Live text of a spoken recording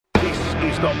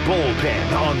is The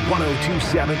Bullpen on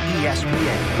 102.7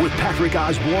 ESPN with Patrick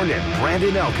Osborne and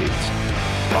Brandon Elkins.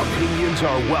 Opinions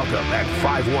are welcome at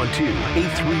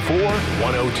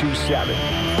 512-834-1027.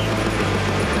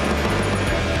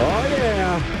 Oh,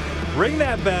 yeah. Ring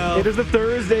that bell. It is the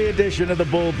Thursday edition of The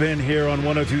Bullpen here on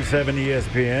 102.7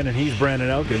 ESPN, and he's Brandon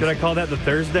Elkins. Should I call that the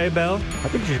Thursday bell? I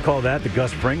think you should call that the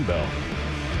Gus Fring bell.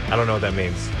 I don't know what that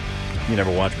means. You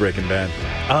never watched Breaking Bad?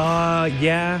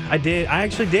 Yeah, I did. I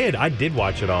actually did. I did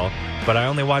watch it all, but I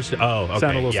only watched it. Oh, okay.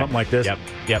 Sound a little something like this? Yep.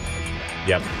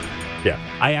 Yeah.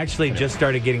 I actually just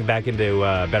started getting back into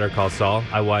Better Call Saul.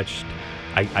 I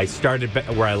started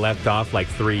where I left off like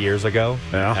 3 years ago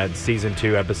at season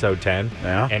 2, episode 10.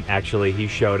 Yeah. And actually, he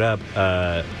showed up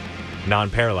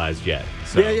non-paralyzed yet.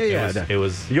 So yeah. It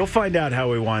was. You'll find out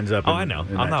how he winds up. I know.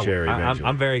 In that chair eventually.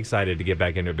 I'm very excited to get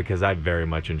back into it because I very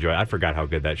much enjoy it. I forgot how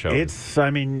good that show is. It's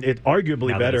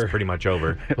arguably Now better. that it's pretty much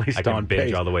over. At least I can on binge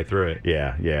pace. all the way through it.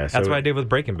 Yeah. That's what I did with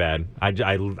Breaking Bad.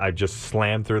 I just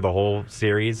slammed through the whole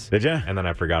series. Did you? And then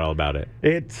I forgot all about it.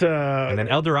 It's And then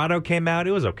El Dorado came out.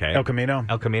 It was okay. El Camino.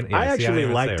 Yeah, I actually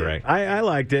didn't liked say it. Right. I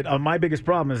liked it. My biggest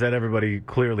problem is that everybody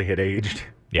clearly had aged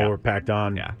or packed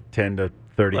on 10 to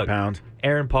 30 pounds.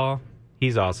 Aaron Paul,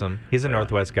 he's awesome. He's a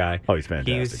Northwest guy. Oh, he's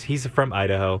fantastic. He's from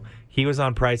Idaho. He was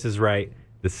on Price is Right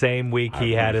the same week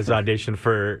he had his audition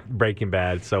for Breaking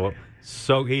Bad. So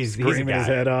he's a Screaming guy. his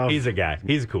head off. He's a guy.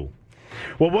 He's cool.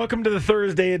 Well, welcome to the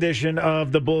Thursday edition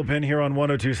of The Bullpen here on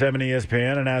 102.7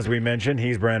 ESPN. And as we mentioned,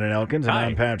 he's Brandon Elkins, and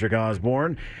I'm Patrick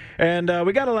Osborne. And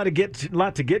we got a lot to get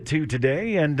to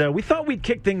today. And we thought we'd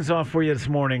kick things off for you this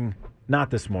morning.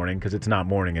 Not this morning, because it's not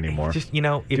morning anymore. Just,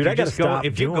 if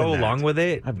Dude, you go along with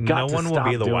it, no one will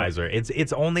be the wiser.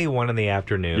 It's only 1 in the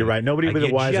afternoon. You're right. Nobody will be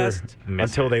the wiser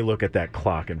until it. they look at that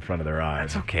clock in front of their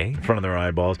eyes. That's okay. In front of their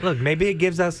eyeballs. Look, maybe it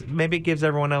gives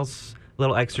everyone else a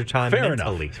little extra time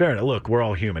mentally. Fair enough. Look, we're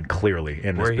all human, clearly,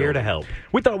 in this We're here building. to help.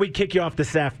 We thought we'd kick you off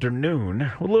this afternoon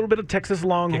with a little bit of Texas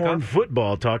Longhorn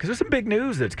football talk, because there's some big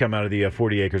news that's come out of the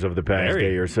 40 acres over the past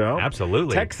day or so.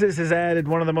 Absolutely. Texas has added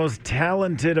one of the most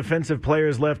talented offensive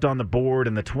players left on the board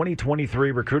in the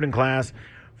 2023 recruiting class.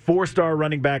 4-star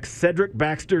running back Cedric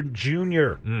Baxter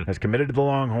Jr. has committed to the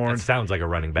Longhorns. That sounds like a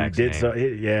running back's He did name. so.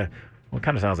 Yeah. Well, it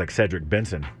kind of sounds like Cedric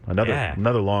Benson,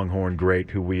 another Longhorn great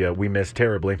who we miss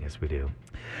terribly. Yes, we do.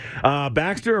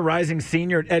 Baxter, a rising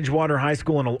senior at Edgewater High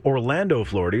School in Orlando,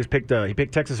 Florida. He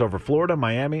picked Texas over Florida,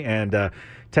 Miami, and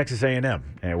Texas A&M,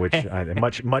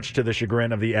 which much to the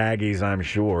chagrin of the Aggies, I'm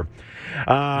sure.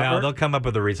 Now they'll come up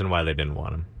with a reason why they didn't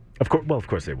want him. Of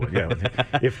course they would. Yeah,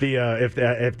 if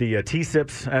the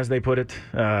T-SIPs, as they put it,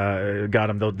 got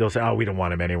him, they'll say, "Oh, we don't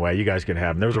want him anyway. You guys can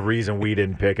have him." There's a reason we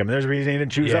didn't pick him. There's a reason he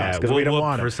didn't choose us because we don't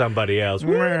want him for somebody else.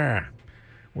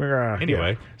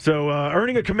 Anyway. So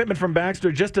earning a commitment from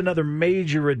Baxter, just another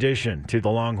major addition to the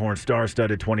Longhorn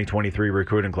star-studded 2023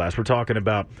 recruiting class. We're talking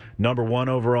about number 1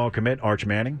 overall commit, Arch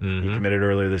Manning. He committed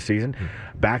earlier this season.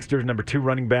 Baxter's number 2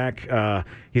 running back.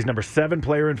 He's number 7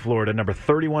 player in Florida, number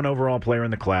 31 overall player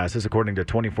in the class. This is according to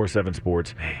 24/7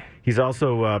 Sports. He's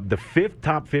also the 5th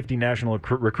top 50 national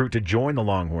recruit to join the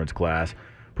Longhorns class,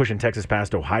 pushing Texas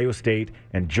past Ohio State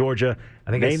and Georgia.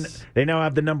 I think they now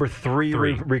have the number 3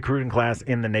 recruiting class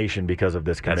in the nation because of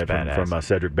this commitment from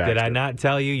Cedric Baxter. Did I not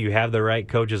tell you have the right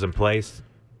coaches in place?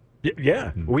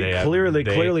 Yeah,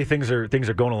 clearly things are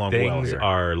going along well here. Things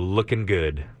are looking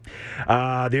good.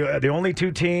 The only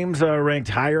 2 teams ranked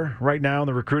higher right now in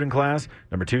the recruiting class.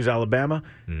 Number 2 is Alabama,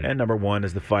 and number 1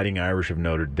 is the Fighting Irish of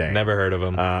Notre Dame. Never heard of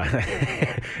him.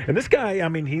 And this guy, I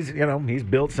mean, he's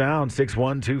built sound,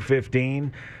 6'1",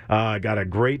 215. Got a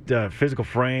great physical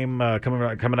frame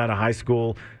coming out of high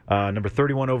school. Number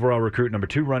 31 overall recruit, number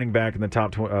 2 running back in the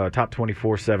top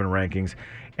 24/7 rankings.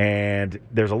 And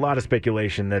there's a lot of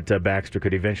speculation that Baxter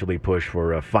could eventually push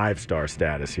for a 5-star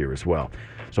status here as well.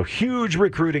 So huge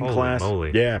recruiting class.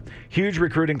 Moly. Yeah, huge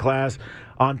recruiting class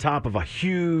on top of a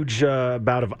huge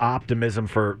bout of optimism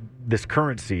for this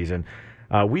current season.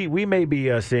 We may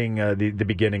be seeing the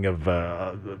beginning of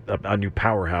a new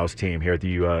powerhouse team here at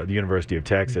the University of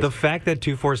Texas. The fact that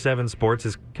 247 Sports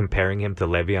is comparing him to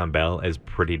Le'Veon Bell is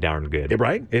pretty darn good.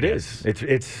 Right? It is.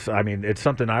 It's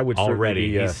something I would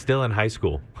already. Certainly, he's still in high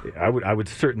school. I would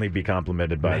certainly be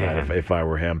complimented by that if I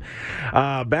were him.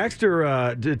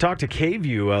 Baxter talked to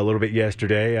KView a little bit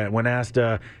yesterday when asked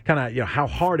how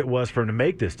hard it was for him to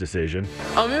make this decision.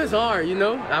 It was hard,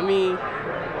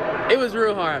 it was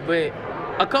real hard, but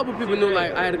a couple people knew,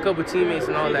 I had a couple teammates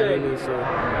and all that who knew, so.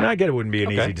 I get it wouldn't be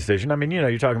an easy decision.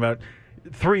 You're talking about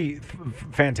 3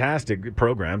 fantastic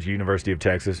programs, University of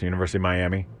Texas, University of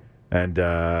Miami, and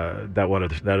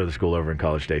that other school over in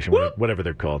College Station, whatever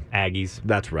they're called. Aggies.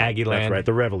 That's right. Aggie Land. That's right.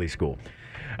 The Reveille School.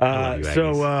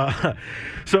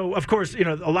 So of course,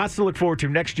 a lot to look forward to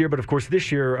next year. But of course,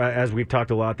 this year, as we've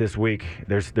talked a lot this week,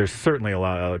 there's certainly a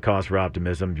lot of cause for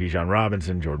optimism. Bijan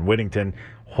Robinson, Jordan Whittington,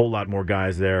 a whole lot more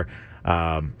guys there,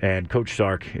 and Coach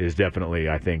Sark is definitely,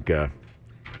 I think,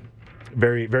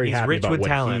 very, very he's happy rich about with what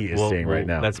talent. he is seeing right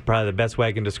now. That's probably the best way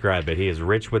I can describe it. He is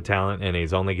rich with talent, and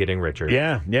he's only getting richer.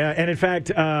 Yeah. And in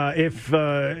fact,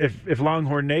 if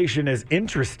Longhorn Nation is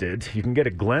interested, you can get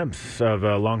a glimpse of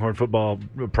Longhorn football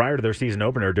prior to their season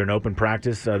opener during open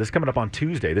practice. This coming up on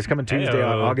Tuesday. This coming Tuesday,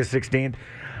 August 16th.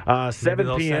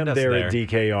 7 p.m. there at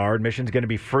DKR. Admission's going to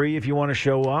be free if you want to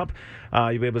show up.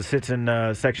 You'll be able to sit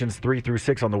in sections 3 through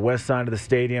 6 on the west side of the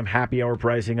stadium. Happy hour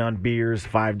pricing on beers,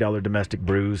 $5 domestic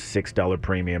brews, $6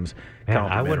 premiums,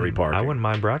 complimentary parking. I wouldn't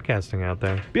mind broadcasting out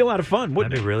there. Be a lot of fun,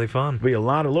 wouldn't That'd be really fun. Be a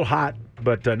little hot,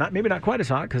 but maybe not quite as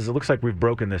hot because it looks like we've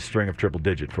broken this string of triple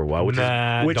digit for a while, which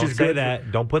don't is say good.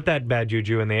 that. Don't put that bad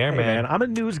juju in the air, man. I'm a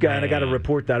news guy, and I got to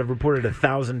report that. I've reported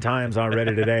 1,000 times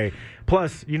already today.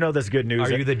 Plus, that's good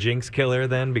news. Are you the jinx killer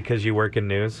then because you work in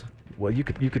news? Well, you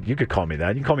could call me that.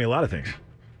 You can call me a lot of things.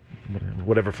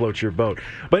 Whatever floats your boat.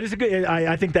 But it's a good.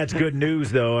 I think that's good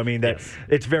news, though. I mean,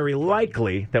 it's very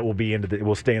likely that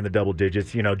we'll stay in the double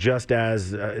digits. Just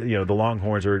as the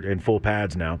Longhorns are in full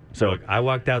pads now. So look, I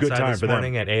walked outside this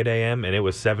morning at 8 a.m. and it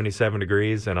was 77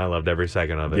 degrees, and I loved every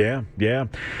second of it. Yeah.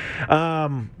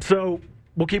 So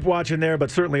we'll keep watching there,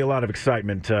 but certainly a lot of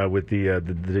excitement with the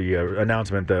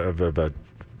announcement of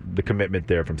the commitment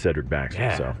there from Cedric Baxter.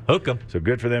 Yeah. So hook 'em. So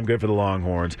good for them. Good for the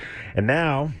Longhorns. And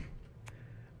now,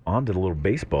 on to the little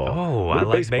baseball. Oh, I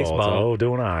like baseball. Oh,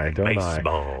 don't I?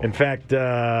 Baseball. In fact,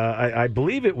 I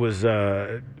believe it was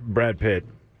Brad Pitt,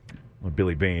 or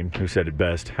Billy Beane, who said it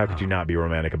best. How could you not be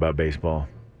romantic about baseball?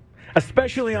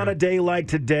 Especially on a day like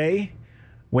today,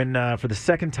 when for the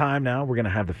second time now, we're going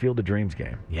to have the Field of Dreams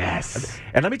game. Yes.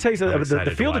 And let me tell you something.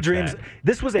 The Field of Dreams,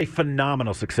 this was a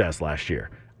phenomenal success last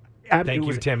year. Thank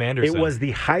you, Tim Anderson. It was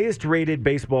the highest rated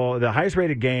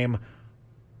game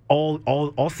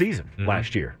all season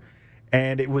last year.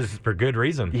 And it was for good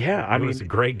reason. Yeah, it was a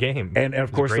great game. And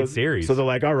of course, a great series. So they're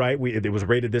like, all right, it was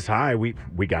rated this high. We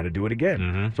got to do it again.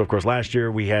 Mm-hmm. So of course, last year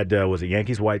we had was it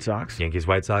Yankees White Sox? Yankees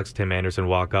White Sox. Tim Anderson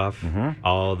walk off. Mm-hmm.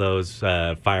 All those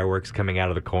fireworks coming out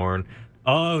of the corn.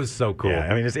 Oh, it was so cool.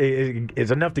 Yeah, I mean, it's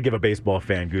enough to give a baseball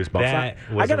fan goosebumps.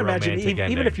 I got to imagine,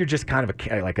 even if you're just kind of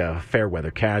a fair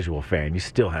weather casual fan, you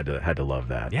still had to love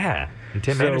that. Yeah, and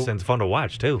Tim Anderson's fun to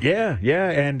watch too. Yeah,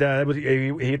 and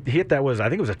he hit that I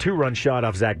think it was a 2-run shot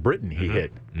off Zach Britton he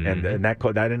hit, and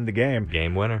that ended the game.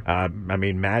 Game winner. I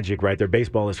mean, magic, right there.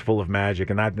 Baseball is full of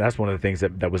magic, and that's one of the things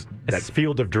that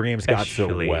Field of Dreams got so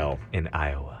well in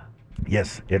Iowa.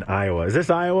 Yes, in Iowa. Is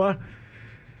this Iowa?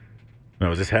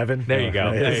 No, is this heaven? There you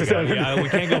go. Yeah, we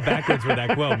can't go backwards with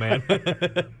that quote, man.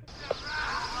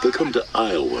 They come to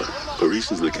Iowa for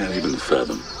reasons they can't even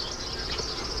fathom.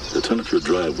 They turn up your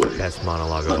driveway, best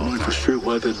monologue of not all knowing time. for sure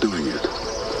why they're doing it.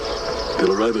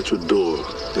 They'll arrive at your door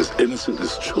as innocent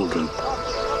as children,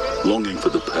 longing for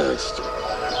the past.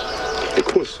 Of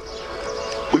course,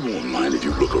 we won't mind if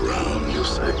you look around, you'll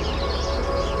say.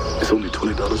 It's only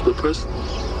 $20 per person.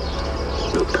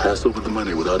 They'll pass over the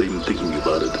money without even thinking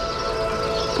about it.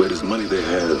 For it is money they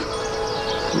have,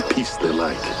 and peace they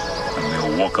like. And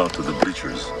they'll walk out to the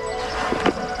bleachers.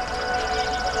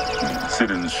 And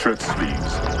sit in shirt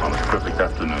sleeves on a perfect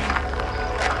afternoon.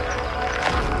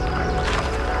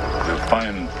 They'll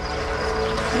find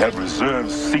they have reserved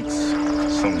seats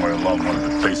somewhere along one of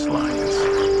the baselines.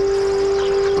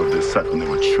 Where they sat when they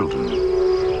were children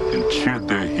and cheered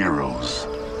their heroes.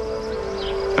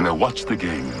 And they'll watch the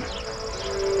game.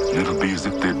 And it'll be as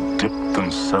if they'd dipped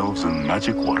themselves in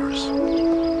magic waters.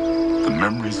 The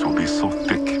memories will be so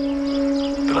thick,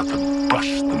 they'll have to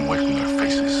brush them away from their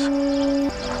faces.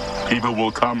 People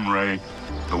will come, Ray.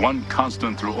 The one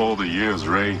constant through all the years,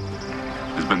 Ray,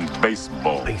 has been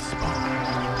baseball.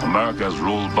 America has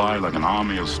rolled by like an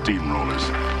army of steamrollers.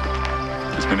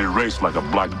 It's been erased like a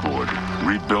blackboard,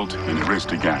 rebuilt and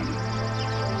erased again.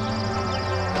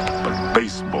 But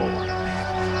baseball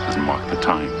has marked the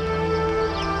time.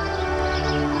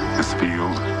 This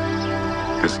field,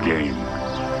 this game,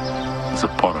 is a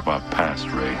part of our past,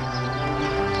 Ray.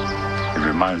 It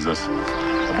reminds us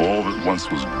of all that once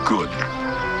was good,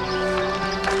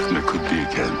 and it could be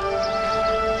again.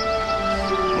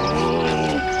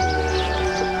 Oh,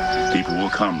 people will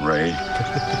come, Ray.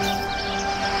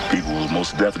 People will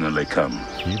most definitely come.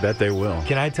 You bet they will.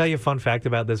 Can I tell you a fun fact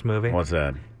about this movie? What's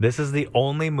that? This is the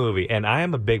only movie, and I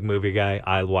am a big movie guy.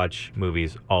 I watch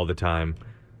movies all the time.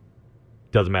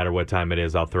 Doesn't matter what time it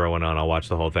is, I'll throw one on. I'll watch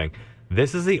the whole thing.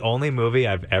 This is the only movie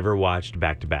I've ever watched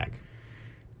back to back.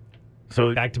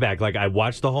 So Back to back. Like, I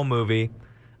watched the whole movie.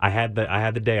 I had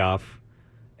the day off,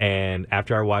 and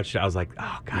after I watched it, I was like,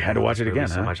 "Oh God!" You had to watch it again,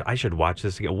 so huh? much. I should watch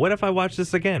this again. What if I watch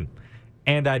this again?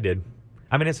 And I did.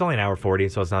 I mean, it's only an hour 40,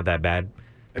 so it's not that bad.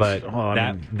 But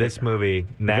this movie,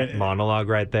 that monologue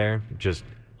right there, just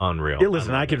unreal. Yeah,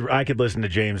 listen, I could listen to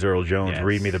James Earl Jones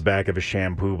read me the back of a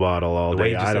shampoo bottle all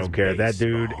day. I don't care. That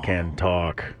dude can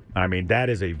talk. I mean, that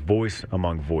is a voice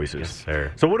among voices. Yes,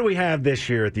 sir. So what do we have this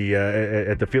year at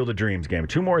the Field of Dreams game?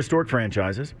 2 more historic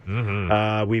franchises.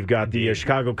 Mm-hmm. We've got the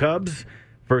Chicago Cubs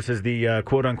versus the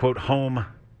quote-unquote home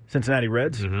Cincinnati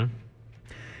Reds. Mm-hmm.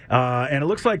 And it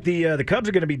looks like the Cubs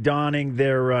are going to be donning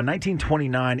their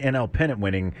 1929 NL pennant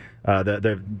winning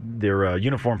their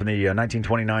uniform from the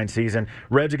 1929 season.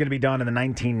 Reds are going to be donning the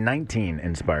 1919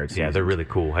 inspired season. Yeah, they're really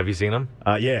cool. Have you seen them?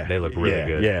 Yeah. They look really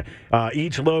good. Yeah.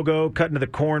 Each logo cut into the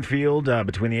cornfield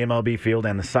between the MLB field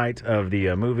and the site of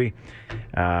the movie.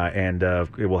 And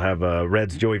it will have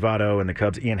Reds Joey Votto and the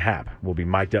Cubs Ian Happ will be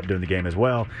mic'd up during the game as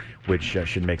well, which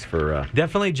should make for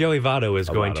definitely Joey Votto is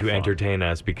going to fun. entertain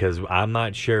us, because I'm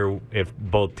not sure if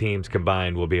both teams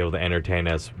combined will be able to entertain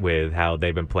us with how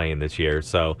they've been playing this year.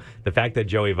 So the fact that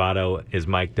Joey Votto is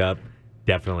mic'd up,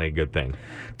 definitely a good thing.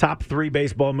 Top 3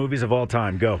 baseball movies of all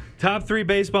time. Go. Top 3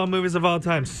 baseball movies of all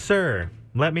time. Sir,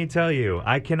 let me tell you,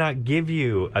 I cannot give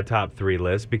you a top 3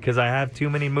 list because I have too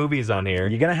many movies on here.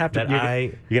 You're gonna have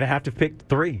to. You're gonna have to pick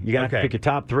 3. You're gonna have to pick your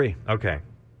top 3. Okay.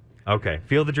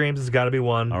 Field of Dreams has got to be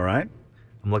one. All right.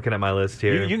 I'm looking at my list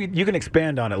here. You can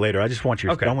expand on it later. I just want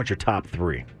your. I want your top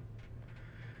 3.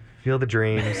 Field of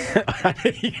Dreams.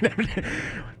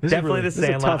 Definitely The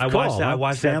Sandlot. I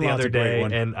watched that the other day,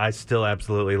 and I still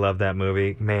absolutely love that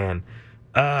movie. Man.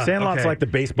 Sandlot's like the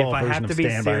baseball version of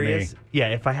Stand By Me. Yeah,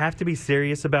 if I have to be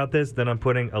serious about this, then I'm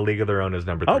putting A League of Their Own as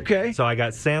number 3. Okay. So I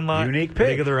got Sandlot, Unique pick.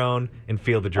 League of Their Own, and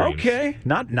Field of Dreams. Okay.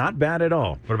 Not bad at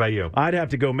all. What about you? I'd have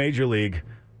to go Major League,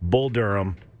 Bull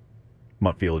Durham,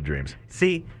 Field of Dreams.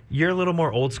 See, you're a little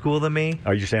more old school than me.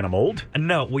 Are you saying I'm old?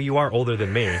 No, well, you are older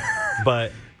than me,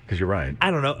 but... Because you're right.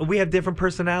 I don't know. We have different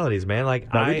personalities, man. Like,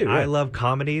 I love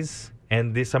comedies.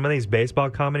 And some of these baseball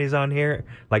comedies on here,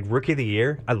 like Rookie of the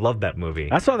Year, I love that movie.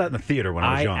 I saw that in the theater when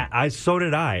I was young. So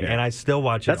did I, and I still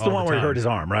watch it. That's the one where he hurt his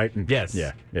arm, right? And yes.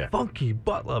 Yeah. Funky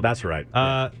butt love. That's right.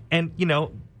 And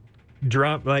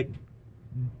drop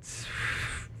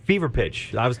Fever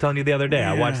Pitch. I was telling you the other day.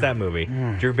 I watched that movie.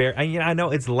 Drew Barrymore. I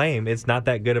know it's lame. It's not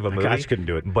that good of a movie. I just couldn't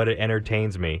do it. But it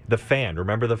entertains me. The Fan.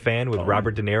 Remember The Fan with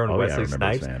Robert De Niro and Wesley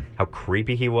Snipes? How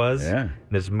creepy he was. Yeah.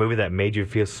 This movie that made you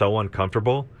feel so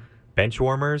uncomfortable.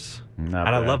 Benchwarmers.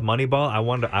 I love Moneyball.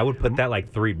 I would put that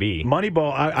like 3B.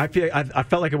 Moneyball. I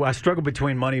felt like I struggled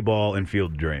between Moneyball and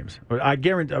Field of Dreams. I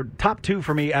guarantee top 2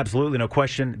 for me, absolutely no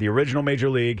question. The original Major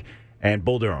League and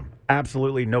Bull Durham.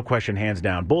 Absolutely no question, hands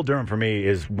down. Bull Durham for me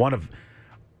is one of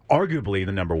arguably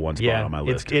the number 1 spot on my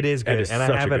list. It is good, and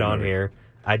I have it on here.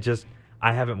 I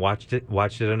haven't watched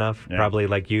it enough, probably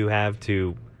like you have,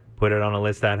 to put it on a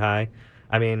list that high.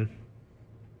 I mean,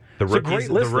 the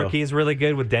Rookie is really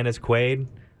good with Dennis Quaid.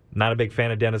 Not a big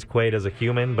fan of Dennis Quaid as a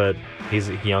human, but he's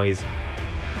a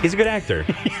good actor.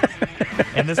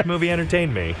 And this movie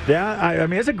entertained me. Yeah, I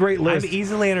mean, it's a great list. I'm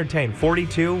easily entertained.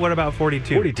 42. What about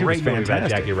 42? 42 was fantastic.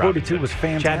 Jackie Robinson. 42 was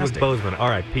fantastic. Chadwick Boseman.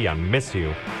 R.I.P. I miss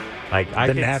you.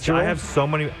 Natural? I have so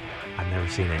many. I've never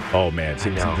seen it. Oh man,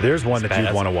 there's one that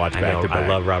you'd want to watch back to back. I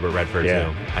love Robert Redford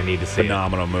too. I need to see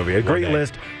Phenomenal movie. A great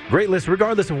list. Great list.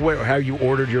 Regardless of how you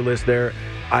ordered your list there,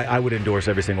 I would endorse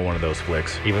every single one of those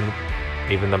flicks. Even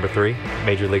number 3,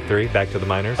 Major League 3, Back to the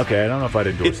Minors. Okay, I don't know if I'd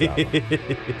endorse that one.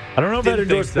 I don't know if I'd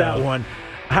endorse that one.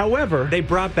 However, they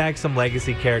brought back some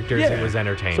legacy characters. It was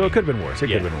entertaining. So it could have been worse. Could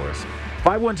have been worse.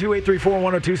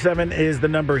 512-834-1027 is the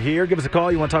number here. Give us a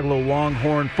call. You want to talk a little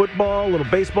Longhorn football, a little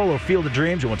baseball, a little Field of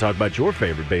Dreams. You want to talk about your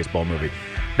favorite baseball movie.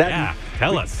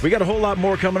 Tell us. We got a whole lot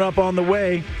more coming up on the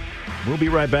way. We'll be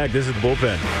right back. This is the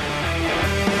Bullpen.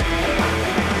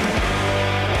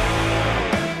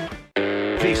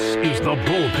 This is the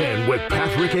Bullpen with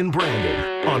Patrick and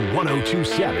Brandon on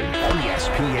 102.7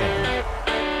 ESPN.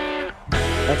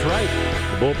 That's right.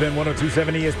 The Bullpen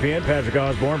 102.7 ESPN. Patrick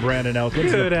Osborne, Brandon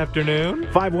Elkins. Good afternoon.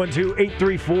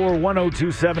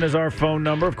 512-834-1027 is our phone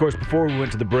number. Of course, before we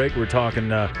went to the break, we were talking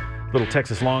little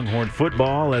Texas Longhorn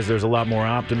football, as there's a lot more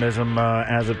optimism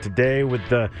as of today with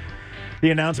the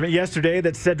announcement yesterday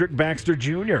that Cedric Baxter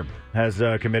Jr. has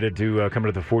committed to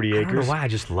coming to the 40 Acres. I don't know why I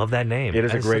just love that name. It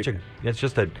is it's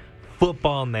just a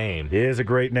football name. It is a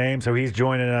great name. So he's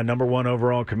joining number 1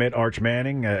 overall commit Arch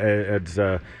Manning. It's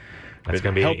That's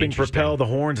going to be helping propel the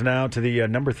Horns now to the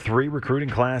number 3 recruiting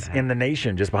class in the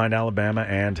nation, just behind Alabama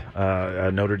and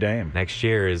Notre Dame. Next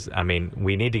year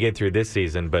we need to get through this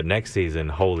season, but next season,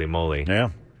 holy moly. Yeah.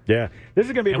 This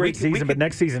is going to be a great season, but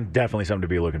next season, definitely something to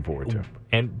be looking forward to.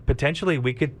 And potentially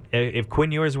we could, if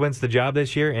Quinn Ewers wins the job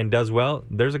this year and does well,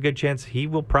 there's a good chance he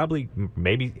will probably,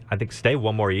 stay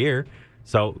one more year.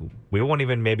 So we won't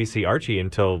even maybe see Archie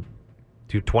until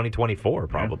to 2024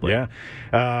 probably.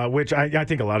 Yeah. Which I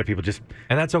think a lot of people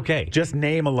and that's okay. Just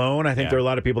name alone, I think there are a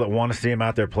lot of people that want to see him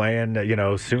out there playing,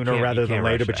 sooner rather than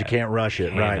later, but you can't rush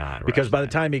it, right? Because by the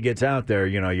time he gets out there,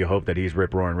 you hope that he's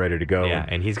rip-roaring ready to go. Yeah,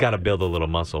 and he's got to build a little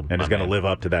muscle. And he's going to live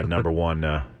up to that number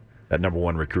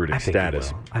one recruiting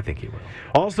status. I think he will.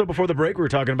 Also, before the break, we were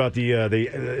talking about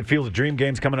the Field of Dream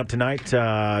games coming up tonight.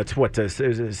 It's what, is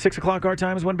it 6 o'clock our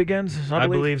time is when it begins? I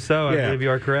believe so. I believe you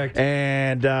are correct.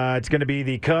 And it's going to be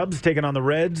the Cubs taking on the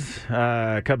Reds.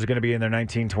 Cubs are going to be in their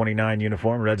 1929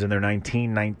 uniform. Reds in their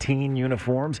 1919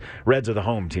 uniforms. Reds are the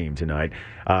home team tonight.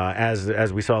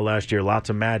 As we saw last year, lots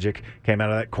of magic came out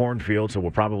of that cornfield, so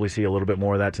we'll probably see a little bit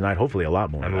more of that tonight. Hopefully a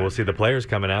lot more. And we'll see the players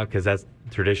coming out because that's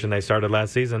tradition they started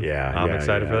last season. I'm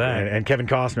excited for that. And Kevin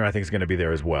Costner, I think, is going to be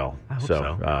there as well. I hope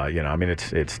so.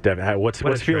 It's definitely what's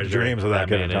Field of Dreams without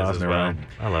Kevin Costner? Right?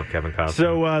 I love Kevin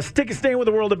Costner. So staying with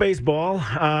the world of baseball,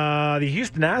 the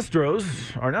Houston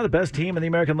Astros are now the best team in the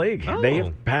American League. Oh. They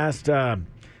have passed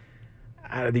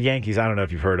the Yankees. I don't know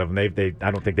if you've heard of them.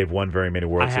 I don't think they've won very many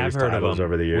World Series titles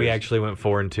over the years. We actually went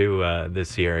 4-2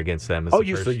 this year against them. So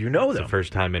you know them. It's the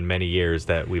first time in many years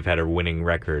that we've had a winning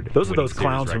record. Those are those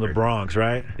clowns from the Bronx,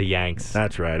 right? The Yanks.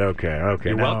 That's right. Okay.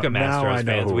 You're welcome, Astros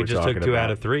fans. We just took 2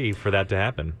 out of 3 for that to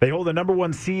happen. They hold the number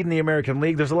 1 seed in the American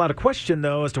League. There's a lot of question,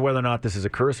 though, as to whether or not this is a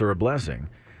curse or a blessing.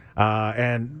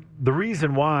 And the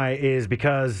reason why is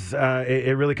because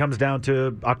it really comes down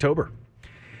to October.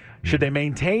 Should they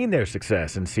maintain their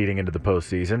success in seeding into the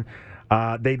postseason,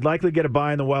 they'd likely get a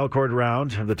bye in the wild card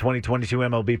round of the 2022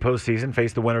 MLB postseason,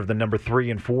 face the winner of the number 3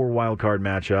 and 4 wild card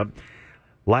matchup.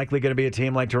 Likely going to be a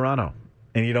team like Toronto,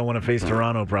 and you don't want to face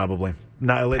Toronto probably.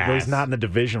 At least not in the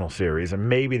divisional series, and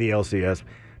maybe the LCS.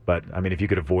 But, if you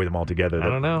could avoid them altogether. I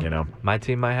don't know. My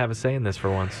team might have a say in this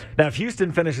for once. Now, if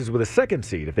Houston finishes with a 2nd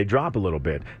seed, if they drop a little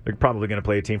bit, they're probably going to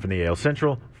play a team from the AL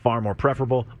Central, far more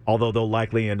preferable, although they'll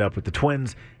likely end up with the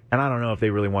Twins. And I don't know if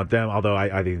they really want them, although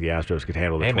I think the Astros could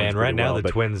handle the Twins. Hey, man, right now the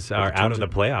Twins are out of the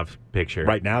playoff picture.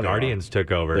 Right now, Guardians took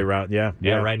over. They're out, yeah.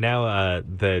 Right now,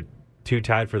 the 2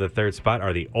 tied for the 3rd spot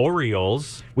are the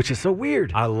Orioles. Which is so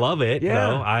weird. I love it.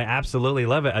 Yeah. I absolutely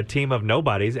love it. A team of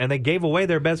nobodies. And they gave away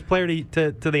their best player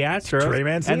to the Astros. Trey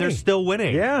Mancini. And they're still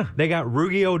winning. Yeah. They got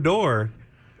Rugi Odor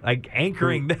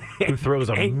anchoring who throws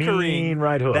a mean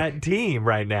right hook. That team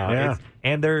right now. Yeah.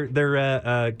 And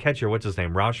their catcher, what's his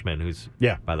name? Rauschman, who's,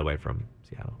 by the way, from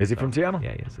Seattle. Is he from Seattle?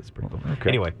 Yeah, yes, that's pretty cool. Okay.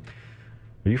 Anyway.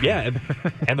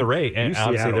 And the Rays. And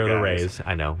obviously they're the Rays.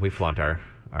 I know. We flaunt our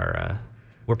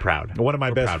we're proud. One of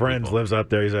my best friends lives up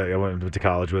there. I went to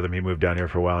college with him. He moved down here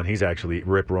for a while, and he's actually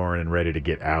rip-roaring and ready to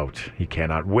get out. He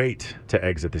cannot wait to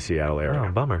exit the Seattle area.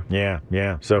 Oh, bummer. Yeah.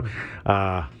 So,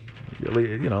 open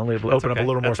up a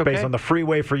little more space on the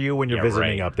freeway for you when you're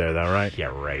visiting up there, though, right?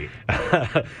 Yeah, right.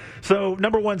 So,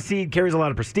 number 1 seed carries a lot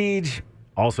of prestige.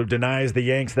 Also denies the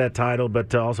Yanks that title,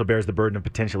 but also bears the burden of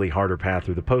potentially harder path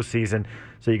through the postseason.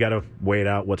 So you got to weigh it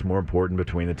out what's more important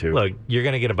between the two. Look, you're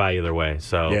going to get a bye either way.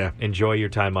 So enjoy your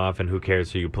time off, and who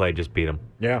cares who you play? Just beat them.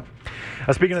 Yeah.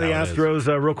 Speaking of the Astros,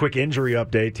 real quick injury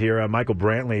update here. Michael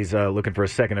Brantley's looking for a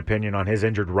second opinion on his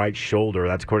injured right shoulder.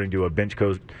 That's according to a bench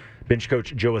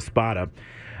coach Joe Espada.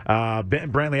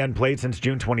 Brantley hadn't played since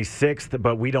June 26th,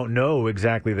 but we don't know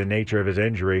exactly the nature of his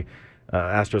injury.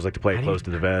 Astros like to play it close to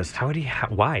the vest.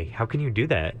 Why? How can you do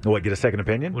that? What, get a second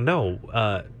opinion? Well,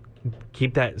 no.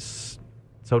 Keep that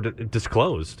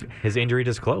disclosed. His injury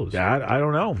disclosed. Yeah, I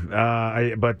don't know.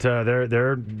 But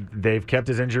they've kept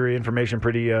his injury information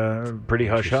pretty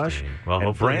hush hush. Well, and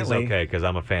hopefully he's okay, because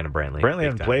I'm a fan of Brantley. Brantley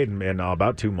hasn't played in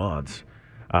about 2 months.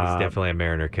 He's definitely a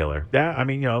Mariner killer. Yeah,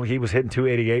 he was hitting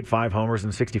 .288, 5 homers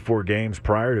in 64 games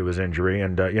prior to his injury,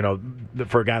 and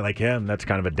for a guy like him, that's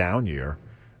kind of a down year.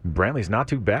 Brantley's not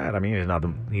too bad. He's not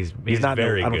the. He's not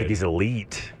very good. I don't think he's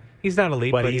elite. He's not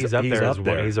elite, but he's up there as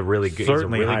well. He's a really good,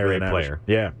 certainly higher great player.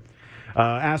 Yeah.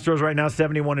 Astros right now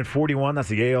 71-41. That's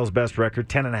the AL's best record.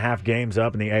 10.5 games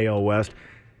up in the AL West.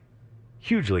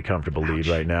 Hugely comfortable lead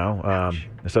right now.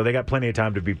 So they got plenty of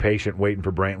time to be patient, waiting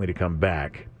for Brantley to come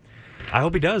back. I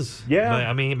hope he does.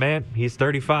 Yeah. But, man, he's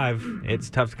 35. It's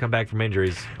tough to come back from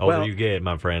injuries. Older you get,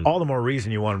 my friend. All the more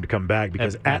reason you want him to come back,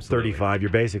 because at 35,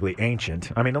 you're basically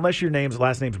ancient. Unless your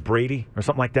last name's Brady or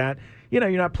something like that, you're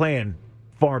not playing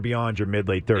far beyond your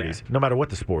mid-late 30s, no matter what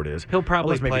the sport is. He'll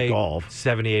probably maybe play golf.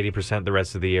 70-80% the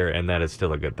rest of the year, and that is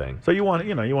still a good thing. So you want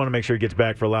to make sure he gets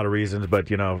back for a lot of reasons,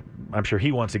 but I'm sure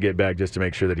he wants to get back just to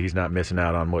make sure that he's not missing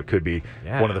out on what could be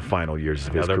one of the final years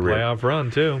of his career. Another playoff run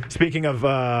too. Speaking of,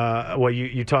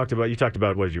 you talked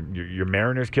about what your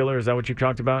Mariners killer? Is that what you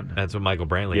talked about? That's what Michael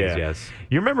Brantley is. Yes.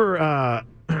 You remember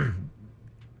in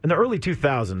the early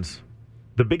 2000s,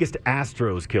 the biggest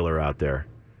Astros killer out there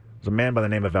was a man by the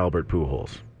name of Albert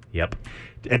Pujols. Yep.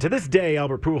 And to this day,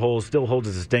 Albert Pujols still holds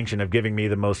the distinction of giving me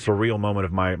the most surreal moment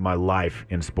of my life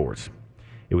in sports.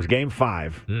 It was Game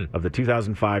 5 of the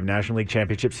 2005 National League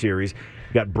Championship Series.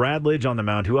 You got Brad Lidge on the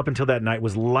mound, who up until that night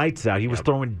was lights out. He was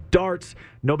throwing darts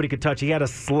nobody could touch. He had a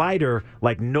slider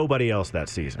like nobody else that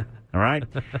season. All right?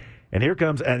 And here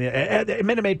comes, and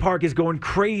Minute Maid Park is going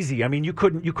crazy. I mean, you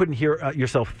couldn't hear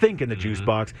yourself think in the juice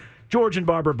box. George and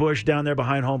Barbara Bush down there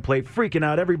behind home plate, freaking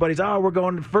out. Everybody's, we're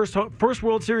going first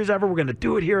World Series ever. We're going to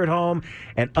do it here at home.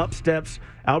 And up steps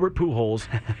Albert Pujols,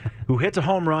 who hits a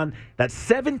home run that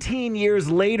 17 years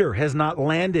later has not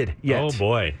landed yet. Oh,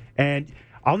 boy. And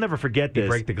I'll never forget this. Did you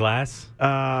break the glass?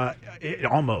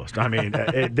 Almost. I mean,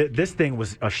 this thing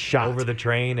was a shot. Over the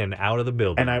train and out of the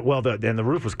building. And the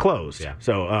roof was closed. Yeah.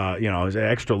 So, it was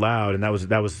extra loud, and that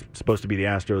was supposed to be the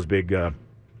Astros' big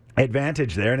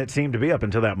advantage there, and it seemed to be up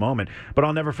until that moment. But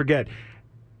I'll never forget,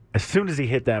 as soon as he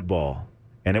hit that ball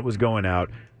and it was going out,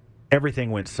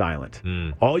 everything went silent.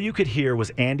 All you could hear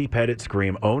was Andy Pettitte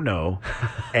scream, "Oh no,"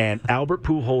 and Albert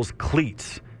Pujols'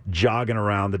 cleats jogging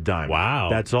around the diamond. Wow.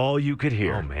 That's all you could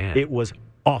hear. Oh, man. It was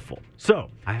awful. So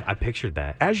I pictured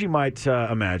that. As you might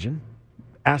imagine,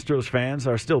 Astros fans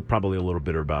are still probably a little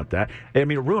bitter about that. I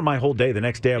mean, it ruined my whole day. The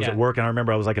next day I was at work, and I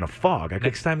remember I was like in a fog.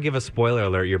 Next time, give a spoiler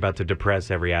alert. You're about to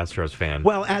depress every Astros fan.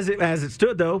 Well, as it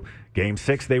stood, though, Game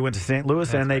 6, they went to St.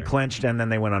 Louis, and they clinched, and then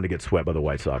they went on to get swept by the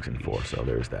White Sox in 4. So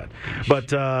there's that.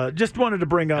 But just wanted to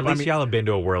bring up. At least y'all have been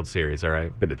to a World Series, all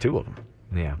right? Been to 2 of them.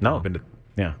 Yeah. No, been to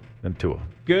 2 of them.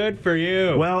 Good for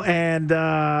you. Well, and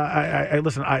I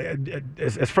listen.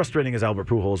 As frustrating as Albert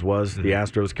Pujols was, the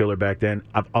Astros killer back then,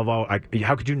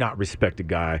 how could you not respect a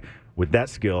guy with that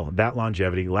skill, that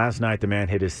longevity? Last night, the man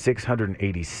hit his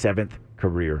 687th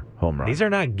career home run. These are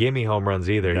not gimme home runs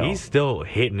either. No. He's still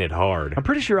hitting it hard. I'm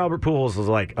pretty sure Albert Pujols was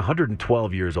like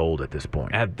 112 years old at this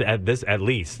point. At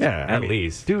least. Yeah, at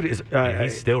least. Dude is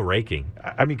he's still raking.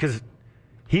 I mean, because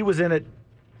he was in it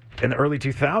in the early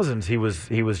 2000s. He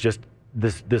was just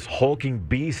this hulking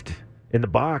beast in the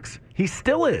box. He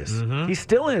still is. He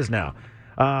still is now.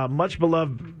 Much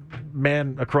beloved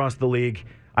man across the league.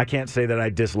 I can't say that I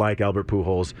dislike Albert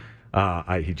Pujols.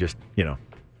 He just,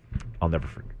 I'll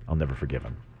never forgive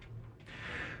him.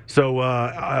 So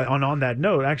on that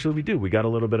note, actually we do. We got a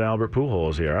little bit of Albert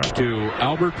Pujols here. To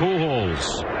Albert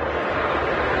Pujols.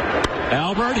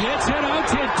 Albert hits it out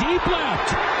to deep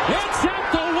left. It's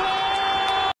at the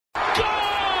wall.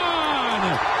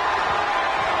 Gone!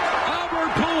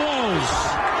 Albert Pujols,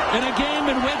 in a game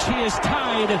in which he is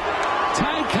tied,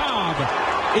 Ty Cobb,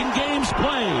 in games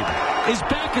played, is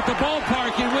back at the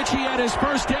ballpark in which he had his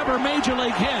first ever major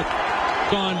league hit.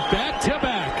 Gone back to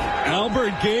back.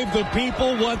 Albert gave the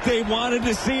people what they wanted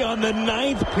to see on the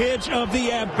 9th pitch of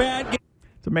the at-bat.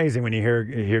 It's amazing when you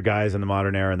hear guys in the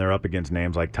modern era and they're up against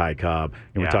names like Ty Cobb.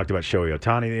 And we talked about Shohei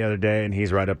Ohtani the other day, and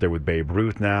he's right up there with Babe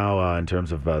Ruth now in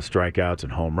terms of strikeouts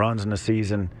and home runs in the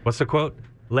season. What's the quote?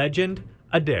 Legend,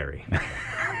 a dairy.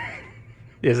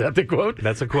 Is that the quote?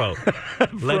 That's a quote.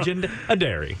 Legend, a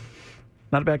dairy.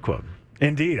 Not a bad quote.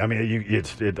 Indeed. I mean,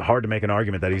 it's hard to make an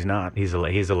argument that he's not. He's a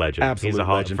legend. Absolute he's a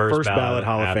legend. First ballot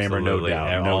Hall of Famer, no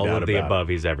doubt. All of the above,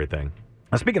 he's everything.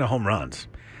 Now, speaking of home runs,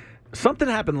 something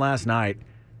happened last night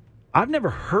I've never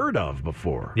heard of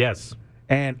before. Yes.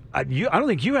 And I don't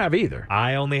think you have either.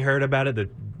 I only heard about it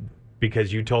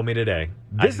because you told me today.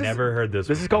 I've never heard this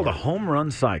before. This is called a home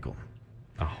run cycle.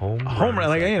 A home run.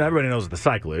 Like, everybody knows what the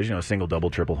cycle is. Single, double,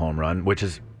 triple home run, which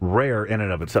is rare in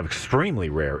and of itself, extremely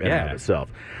rare in and of itself.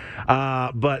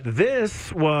 But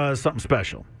this was something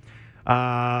special.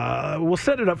 We'll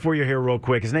set it up for you here real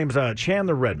quick. His name's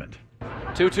Chandler Redmond.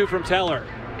 2-2 from Teller.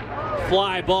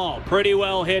 Fly ball, pretty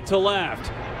well hit to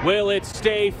left. Will it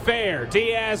stay fair?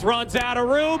 Diaz runs out of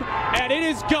room, and it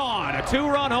is gone. A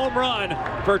 2-run home run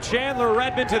for Chandler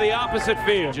Redmond to the opposite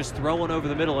field. Just throwing over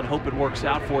the middle and hope it works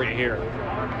out for you here.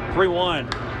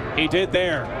 3-1. He did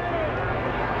there.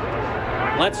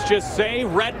 Let's just say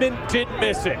Redmond didn't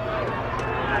miss it.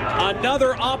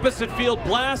 Another opposite field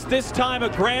blast, this time a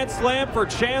grand slam for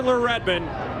Chandler Redmond.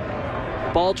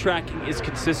 Ball tracking is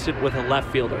consistent with a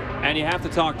left fielder. And you have to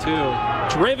talk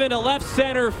to driven to left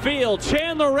center field.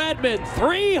 Chandler Redmond,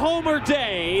 3-homer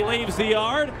day. He leaves the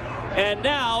yard. and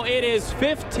now it is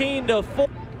 15-4.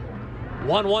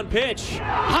 1-1 pitch.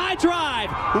 High drive.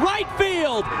 Right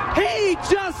field. He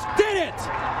just did it.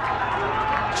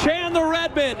 Chandler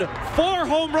Redmond, 4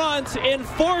 home runs in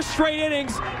 4 straight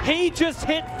innings. He just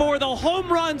hit for the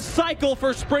home run cycle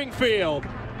for Springfield.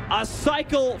 A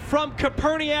cycle from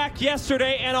Koperniak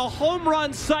yesterday and a home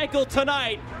run cycle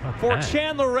tonight for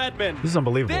Chandler Redmond. This is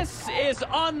unbelievable. This is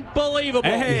unbelievable.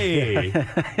 Hey.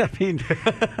 I mean,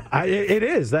 it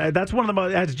is. That's one of the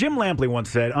most, as Jim Lampley once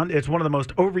said, it's one of the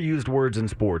most overused words in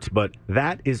sports, but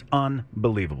that is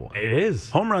unbelievable. It is.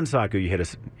 Home run cycle, you hit a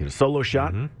solo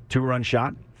shot, 2-run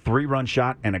shot, 3-run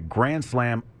shot, and a grand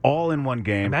slam all in one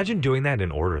game. Imagine doing that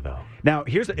in order, though. Now,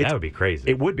 that would be crazy.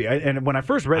 It would be. And when I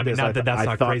first read this, I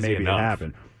thought maybe it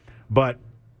happened. But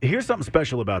here's something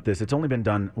special about this. It's only been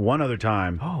done one other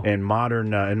time in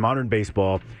modern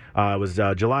baseball. It was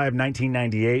July of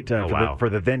 1998 for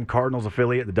the then Cardinals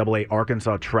affiliate, the AA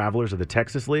Arkansas Travelers of the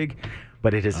Texas League.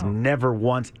 But it has never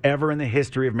once ever in the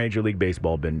history of Major League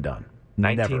Baseball been done.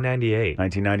 1998.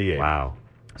 1998. Wow.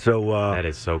 So that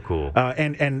is so cool.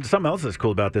 And something else that's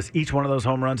cool about this, each one of those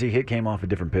home runs he hit came off a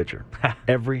different pitcher.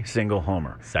 Every single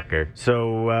homer. Sucker.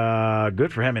 So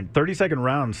good for him. And 32nd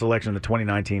round selection in the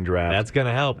 2019 draft. That's going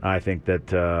to help. I think that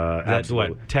that's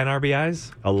what, 10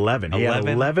 RBIs? 11. He had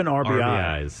 11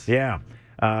 RBIs. Yeah.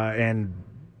 And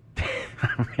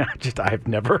I've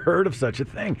never heard of such a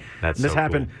thing. This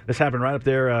happened. Cool. This happened right up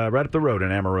there, right up the road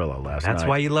in Amarillo last night. That's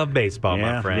why you love baseball,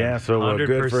 my friend. Yeah. So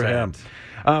good for him.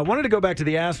 Wanted to go back to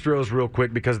the Astros real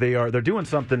quick because they're doing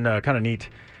something kind of neat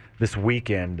this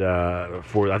weekend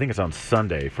for, I think it's on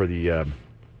Sunday, for the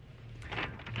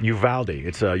Uvalde.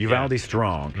 It's Uvalde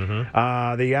Strong.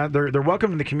 They're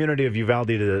welcoming the community of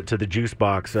Uvalde to the Juice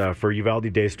Box for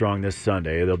Uvalde Day Strong this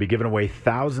Sunday. They'll be giving away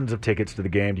thousands of tickets to the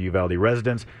game to Uvalde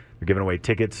residents. They're giving away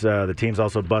tickets. The team's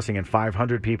also busing in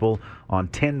 500 people on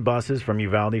 10 buses from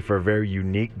Uvalde for a very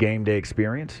unique game day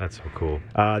experience. That's so cool.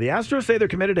 The Astros say they're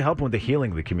committed to helping with the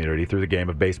healing of the community through the game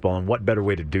of baseball, and what better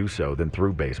way to do so than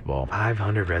through baseball?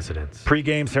 500 residents.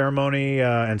 Pre-game ceremony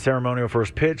and ceremonial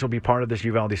first pitch will be part of this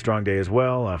Uvalde Strong Day as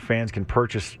well. Fans can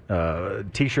purchase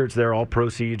T-shirts there. All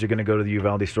proceeds are going to go to the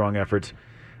Uvalde Strong efforts.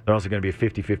 There's also going to be a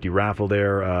 50-50 raffle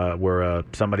there where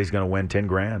somebody's going to win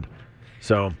 $10,000.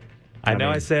 So... I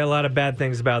know I say a lot of bad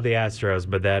things about the Astros,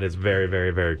 but that is very, very,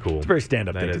 very cool. It's a very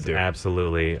stand-up thing to do. That is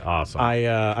absolutely awesome.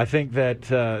 I think that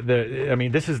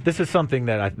this is something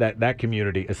that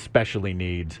community especially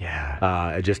needs.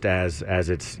 Yeah. Just as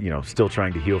it's still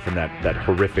trying to heal from that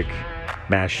horrific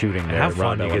mass shooting there. How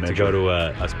fun you get to go to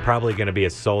a probably going to be a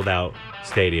sold-out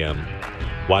stadium,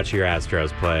 watch your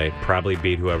Astros play, probably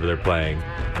beat whoever they're playing,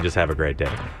 and just have a great day.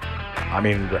 I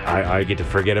mean, I get to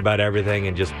forget about everything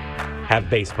and just have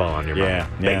baseball on your mind.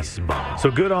 Baseball.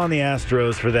 So good on the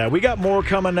Astros for that. We got more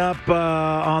coming up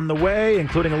on the way,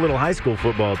 including a little high school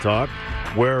football talk,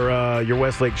 where your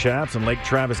Westlake Chaps and Lake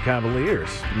Travis Cavaliers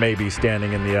may be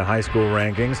standing in the high school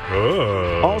rankings.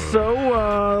 Oh.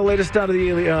 Also, latest out of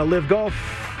the Live Golf.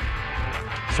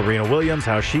 Serena Williams,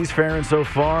 how she's faring so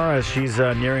far as she's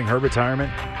nearing her retirement.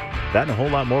 That and a whole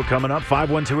lot more coming up.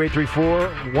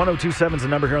 512-834-1027 is the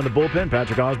number here on the bullpen.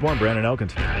 Patrick Osborne, Brandon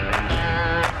Elkins.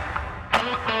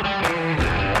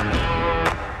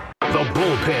 The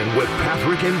Bullpen with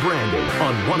Patrick and Brandon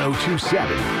on 102.7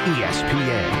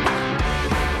 ESPN.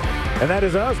 And that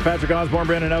is us, Patrick Osborne,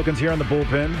 Brandon Elkins here on the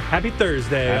Bullpen. Happy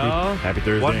Thursday, y'all. Happy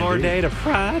Thursday. One more day to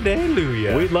Friday.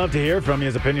 Hallelujah. We'd love to hear from you.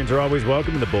 His opinions are always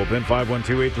welcome in the Bullpen.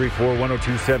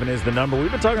 512-834-1027 is the number. We've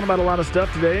been talking about a lot of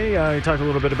stuff today. We talked a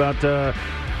little bit about the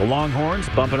Longhorns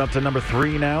bumping up to number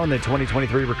 3 now in the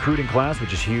 2023 recruiting class,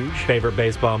 which is huge. Favorite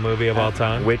baseball movie of all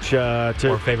time? Or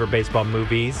favorite baseball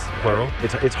movies, plural?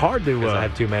 It's hard to... Because I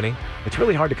have too many. It's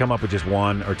really hard to come up with just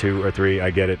 1 or 2 or 3. I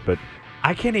get it, but...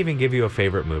 I can't even give you a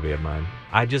favorite movie of mine.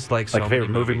 I just like so many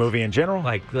favorite movie in general?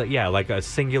 Like a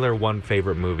singular one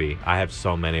favorite movie. I have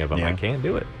so many of them. Yeah. I can't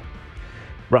do it.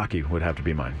 Rocky would have to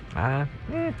be mine.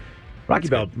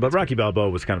 Rocky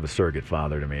Balboa was kind of a surrogate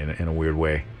father to me in a weird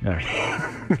way. I mean,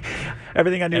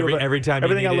 everything I knew,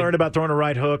 everything I learned about throwing a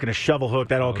right hook and a shovel hook,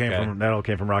 that all came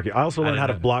from Rocky. I also learned how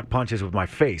to block punches with my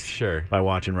face. By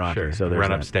watching Rocky. Sure. So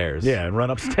run upstairs. Yeah, and run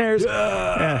upstairs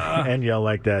and yell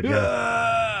like that.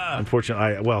 Yeah.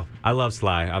 Unfortunately, I love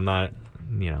Sly. I'm not,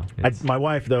 my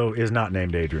wife though is not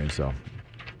named Adrian, so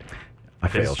I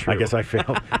failed. I guess I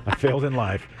failed. I failed in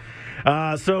life.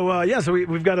 So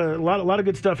we've got a lot of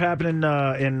good stuff happening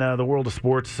in the world of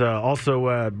sports.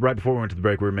 Also, right before we went to the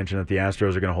break, we were mentioning that the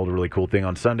Astros are going to hold a really cool thing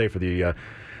on Sunday for the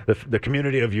the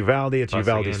community of Uvalde. It's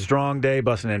Uvalde Strong Day,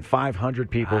 busting in 500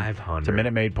 people to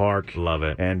Minute Maid Park. Love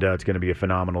it. And it's going to be a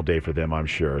phenomenal day for them, I'm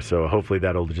sure. So hopefully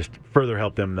that'll just further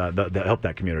help them, help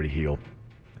that community heal.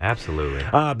 Absolutely.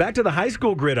 Back to the high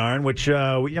school gridiron, which we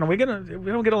don't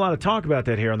get a lot of talk about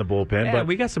that here on the bullpen. Yeah, but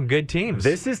we got some good teams.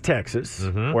 This is Texas,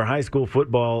 where high school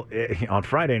football on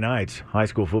Friday nights, high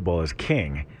school football is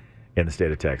king in the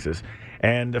state of Texas,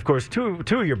 and of course, two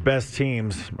of your best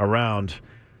teams around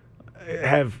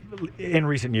have in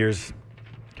recent years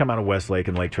come out of Westlake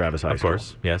and Lake Travis High School. Of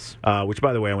course, yes. Which,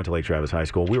 by the way, I went to Lake Travis High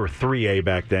School. We were 3A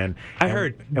back then. I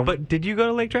heard. But did you go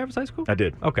to Lake Travis High School? I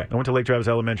did. Okay. I went to Lake Travis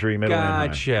Elementary, Middle, and High.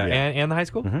 Gotcha. Yeah. And the high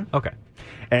school? Mm-hmm. Okay.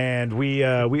 And we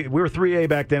were 3A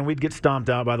back then. We'd get stomped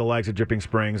out by the likes of Dripping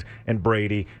Springs and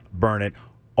Brady, Burnett,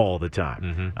 all the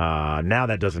time. Now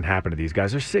that doesn't happen to these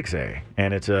guys. They're 6A,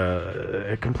 and it's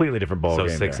a completely different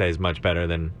ballgame. So 6A is much better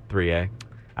than 3A?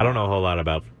 I don't know a whole lot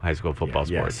about high school football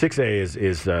sports. Yeah, 6A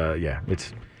is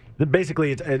it's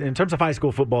basically, it's in terms of high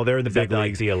school football, they're in the big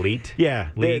leagues. Like the elite? Yeah,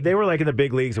 they were like in the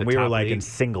big leagues, and we were like in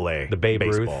single A. The Babe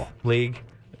baseball Ruth League?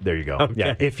 There you go. Okay.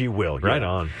 Yeah, if you will. Right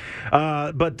on.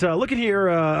 But looking here,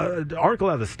 article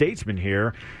out of the Statesman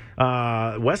here.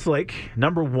 Westlake,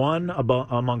 number one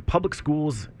among public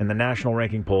schools in the national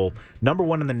ranking poll, number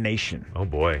one in the nation. Oh,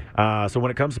 boy. So when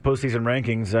it comes to postseason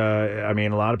rankings, I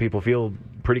mean, a lot of people feel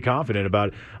pretty confident about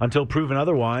it. Until proven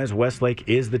otherwise, Westlake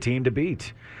is the team to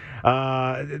beat.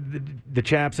 The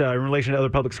Chaps, in relation to other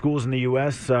public schools in the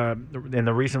U.S., in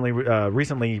the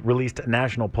recently released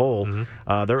national poll,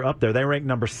 they're up there. They rank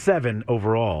number 7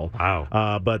 overall.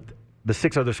 Wow. But the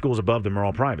 6 other schools above them are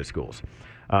all private schools.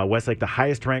 Westlake, the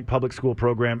highest-ranked public school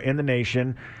program in the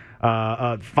nation.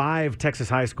 5 Texas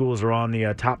high schools are on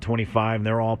the top 25, and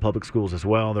they're all public schools as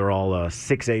well. They're all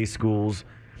 6A schools.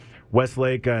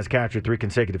 Westlake has captured 3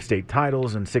 consecutive state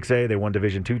titles in 6A. They won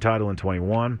Division II title in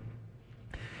 21.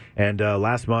 And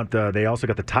last month, they also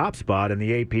got the top spot in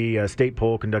the AP state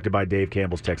poll conducted by Dave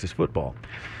Campbell's Texas Football.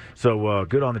 So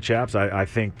good on the Chaps. I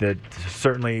think that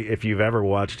certainly if you've ever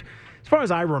watched, as far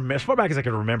back as I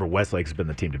can remember, Westlake's been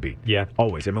the team to beat. Yeah.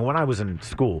 Always. I mean, when I was in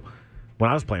school, when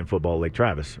I was playing football at Lake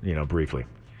Travis, briefly,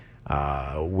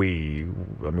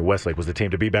 Westlake was the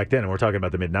team to beat back then, and we're talking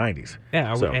about the mid-'90s.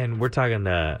 Yeah, and we're talking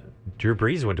Drew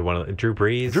Brees went to one of the... Drew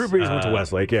Brees went to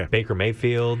Westlake, yeah. Baker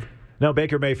Mayfield. No,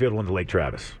 Baker Mayfield went to Lake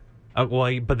Travis.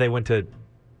 But they went to...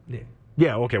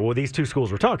 Yeah, okay. Well, these 2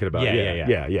 schools we're talking about.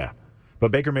 Yeah.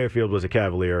 But Baker Mayfield was a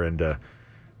Cavalier, and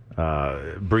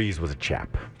Breeze was a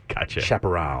Chap. Gotcha.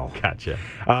 Chaparral. Gotcha.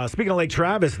 Speaking of Lake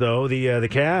Travis, though, the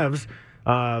Cavs,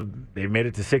 they've made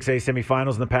it to 6A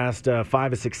semifinals in the past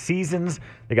 5 or 6 seasons.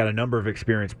 They got a number of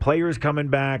experienced players coming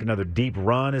back. Another deep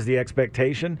run is the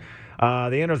expectation.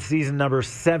 They enter the season number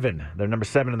 7. They're number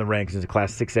 7 in the rankings in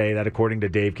Class 6A. That according to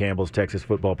Dave Campbell's Texas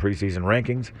football preseason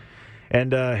rankings.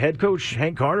 And head coach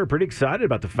Hank Carter pretty excited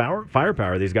about the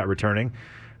firepower that he's got returning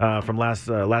from last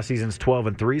season's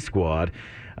 12-3 squad.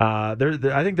 I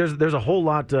think there's a whole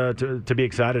lot to be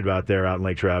excited about there out in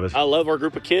Lake Travis. I love our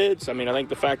group of kids. I mean, I think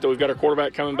the fact that we've got our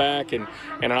quarterback coming back and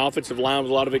an offensive line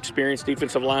with a lot of experience,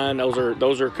 defensive line,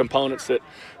 those are components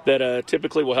that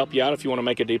typically will help you out if you want to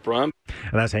make a deep run.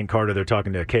 And that's Hank Carter. They're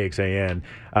talking to KXAN.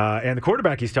 And the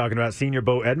quarterback he's talking about, senior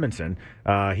Bo Edmondson,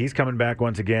 he's coming back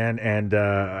once again. And,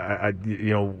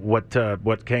 what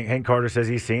Hank Carter says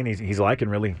he's seen, he's liking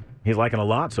a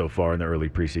lot so far in the early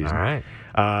preseason. All right.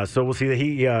 So we'll see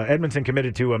that Edmondson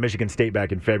committed to Michigan State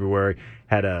back in February,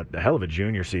 had a hell of a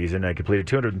junior season. Completed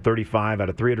 235 out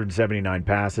of 379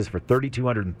 passes for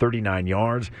 3,239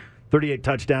 yards, 38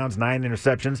 touchdowns, 9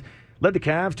 interceptions. Led the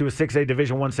Cavs to a 6A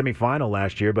Division I semifinal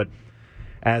last year, but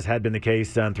as had been the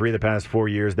case on 3 of the past 4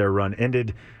 years, their run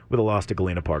ended with a loss to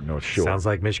Galena Park North Shore. Sounds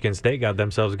like Michigan State got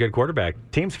themselves a good quarterback.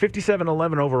 Team's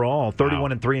 57-11 overall,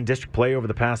 31-3 in district play over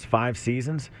the past 5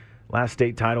 seasons. Last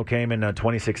state title came in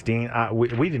 2016.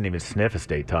 We didn't even sniff a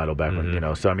state title back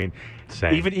when, So, I mean,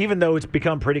 even though it's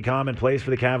become pretty commonplace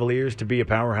for the Cavaliers to be a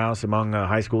powerhouse among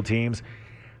high school teams,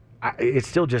 it's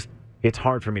still just... It's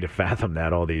hard for me to fathom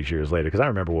that all these years later because I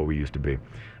remember what we used to be.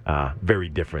 Very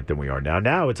different than we are now.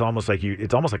 Now it's almost like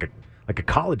a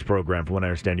college program. From what I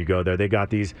understand, you go there. They got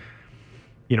these,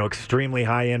 extremely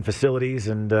high-end facilities,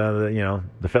 and the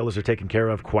fellas are taken care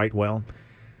of quite well.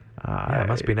 Yeah, it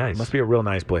must be nice. It must be a real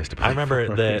nice place to play. I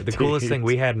remember the coolest thing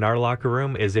we had in our locker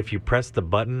room is if you press the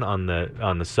button on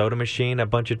the soda machine a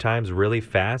bunch of times really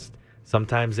fast.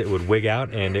 Sometimes it would wig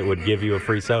out and it would give you a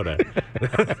free soda.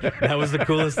 That was the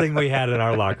coolest thing we had in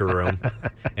our locker room,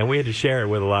 and we had to share it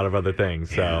with a lot of other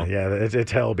things. So yeah,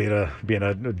 it's hell being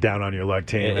a down on your luck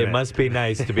team. It must be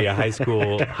nice to be a high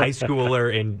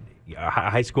schooler and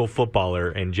high school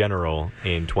footballer in general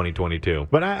in 2022.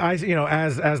 But I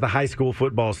as the high school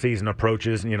football season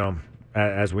approaches,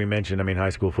 as we mentioned, I mean, high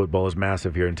school football is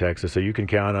massive here in Texas, so you can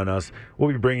count on us.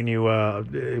 We'll be bringing you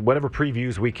whatever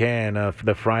previews we can for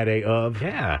the Friday of.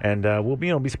 Yeah. And we'll be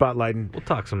spotlighting. We'll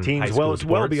talk some teams. high school It's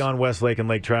well sports. beyond Westlake and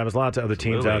Lake Travis. Lots of other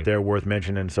teams out there worth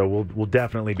mentioning. So we'll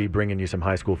definitely be bringing you some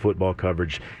high school football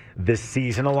coverage this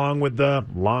season, along with the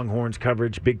Longhorns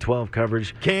coverage, Big 12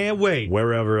 coverage. Can't wait.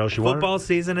 Wherever else you want. Football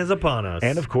season is upon us.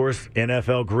 And, of course,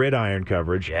 NFL gridiron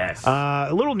coverage. Yes. A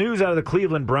little news out of the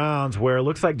Cleveland Browns where it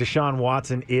looks like Deshaun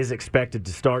Watson is expected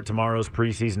to start tomorrow's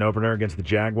preseason opener against the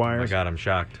Jaguars. Oh my God, I'm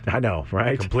shocked. I know,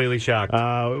 right? Completely shocked.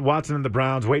 Watson and the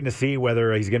Browns waiting to see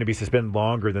whether he's going to be suspended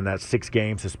longer than that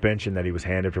 6-game suspension that he was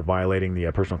handed for violating the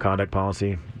personal conduct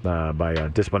policy by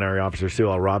disciplinary officer Sue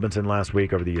L. Robinson last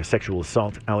week over the sexual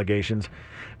assault allegations.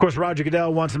 Of course, Roger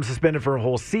Goodell wants him suspended for a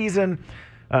whole season.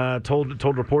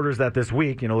 Told reporters that this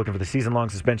week, looking for the season-long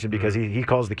suspension because he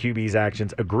calls the QB's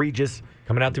actions egregious.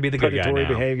 Coming out to be the good guy now. Predatory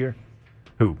behavior.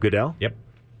 Who, Goodell? Yep.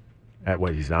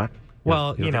 What, he's not?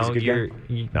 Well,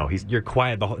 he's you're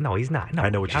quiet the whole. No, he's not. No, I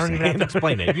know what you're saying. I don't even have to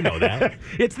explain it. You know that.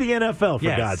 It's the NFL, for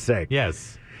God's sake.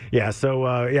 Yes. Yeah. So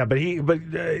I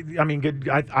mean,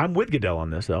 I'm with Goodell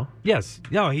on this, though. Yes.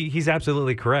 No, he's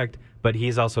absolutely correct. But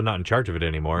he's also not in charge of it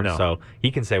anymore, so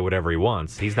he can say whatever he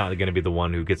wants. He's not going to be the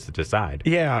one who gets to decide.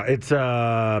 Yeah, it's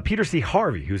Peter C.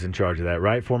 Harvey who's in charge of that,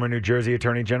 right? Former New Jersey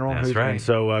Attorney General. That's right. And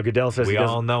so Goodell says we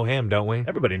all know him, don't we?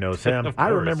 Everybody knows him. Of I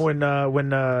course. remember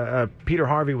when Peter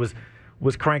Harvey was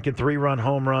cranking 3-run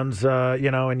home runs,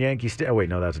 in Yankee Stadium. Oh, wait,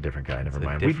 no, that's a different guy. Never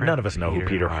mind. None of us know who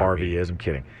Peter Harvey is. I'm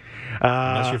kidding.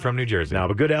 Unless you're from New Jersey. No,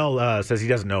 but Goodell says he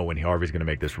doesn't know when Harvey's going to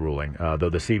make this ruling, though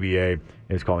the CBA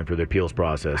is calling for the appeals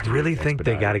process. I really think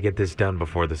they got to get this done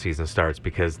before the season starts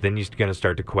because then you're going to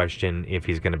start to question if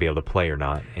he's going to be able to play or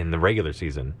not in the regular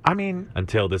season. I mean,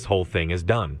 until this whole thing is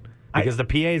done. Because the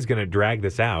PA is going to drag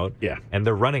this out. Yeah. And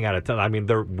they're running out of time. I mean,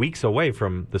 they're weeks away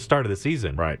from the start of the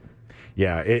season. Right.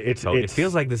 Yeah, it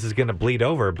feels like this is going to bleed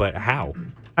over, but how?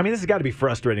 I mean, this has got to be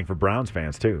frustrating for Browns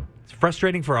fans, too. It's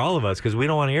frustrating for all of us because we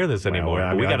don't want to hear this anymore.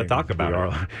 But we got to talk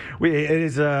about it.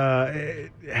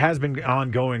 It has been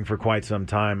ongoing for quite some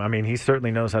time. I mean, he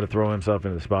certainly knows how to throw himself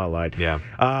into the spotlight.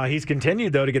 Yeah. He's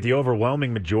continued, though, to get the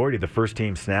overwhelming majority of the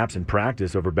first-team snaps in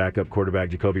practice over backup quarterback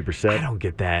Jacoby Brissett. I don't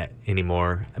get that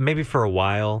anymore. Maybe for a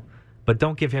while, but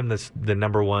don't give him the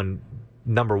number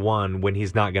one when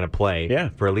he's not going to play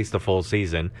for at least a full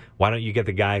season. Why don't you get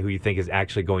the guy who you think is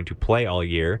actually going to play all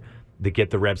year to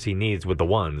get the reps he needs with the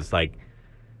ones? Like,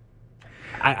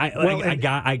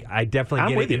 I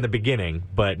definitely get it in the beginning,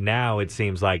 but now it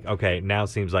seems like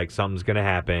something's going to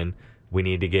happen. We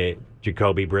need to get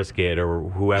Jacoby Brisket or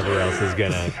whoever else is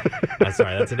going to. I'm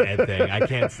sorry, that's an Ed thing.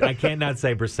 I can't not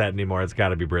say Brissett anymore. It's got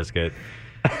to be Brisket.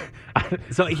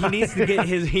 So he needs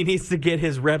to get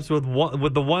his reps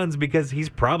with the ones because he's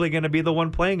probably going to be the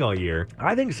one playing all year.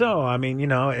 I think so. I mean,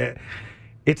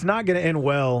 it's not going to end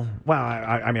well. Well,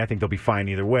 I mean, I think they'll be fine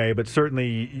either way, but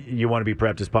certainly you want to be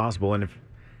prepped as possible. And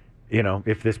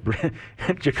if this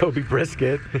Jacoby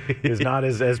Brisket is not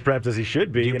as prepped as he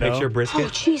should be, Do you picture Brisket? Oh,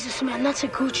 Jesus, man, that's a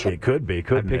Gucci. It could be,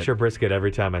 couldn't I picture Brisket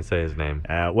every time I say his name.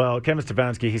 Well, Kevin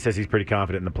Stefanski, he says he's pretty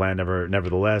confident in the plan,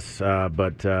 nevertheless.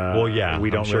 But we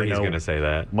don't sure really he's know going to say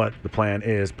that. What the plan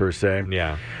is, per se.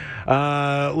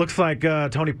 Yeah. Looks like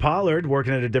Tony Pollard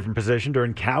working at a different position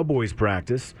during Cowboys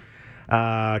practice.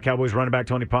 Cowboys running back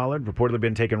Tony Pollard reportedly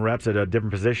been taking reps at a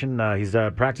different position. He's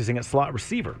practicing at slot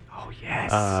receiver. Oh,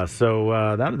 yes.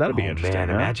 So that'll be interesting. Man,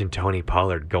 imagine Tony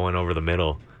Pollard going over the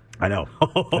middle. I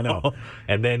know.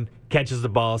 And then catches the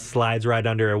ball, slides right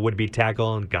under a would-be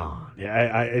tackle, and gone.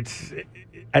 Yeah, it's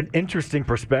an interesting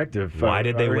perspective. Why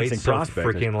did they wait so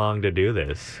freaking long to do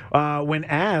this? When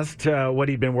asked what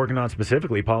he'd been working on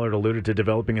specifically, Pollard alluded to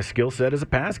developing a skill set as a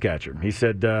pass catcher. He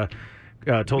said...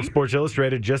 told Sports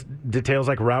Illustrated just details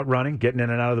like route running, getting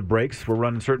in and out of the breaks. We're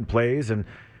running certain plays and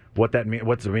what's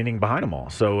the meaning behind them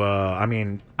all. So,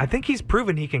 I think he's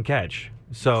proven he can catch.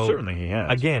 So certainly he has.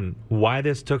 Again, why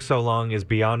this took so long is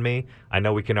beyond me. I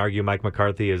know we can argue Mike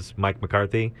McCarthy is Mike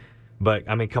McCarthy, but,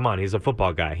 I mean, come on. He's a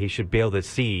football guy. He should be able to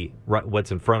see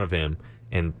what's in front of him.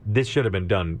 And this should have been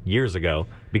done years ago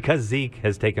because Zeke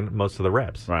has taken most of the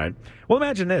reps. Right. Well,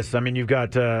 imagine this. I mean, you've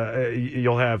got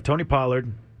you'll have Tony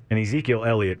Pollard and Ezekiel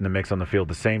Elliott in the mix on the field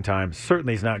at the same time.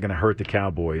 Certainly is not going to hurt the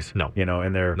Cowboys. No.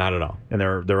 And their not at all. And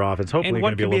their offense hopefully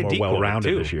going to be a little more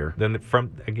well-rounded this year than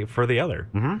for the other.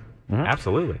 Mm-hmm.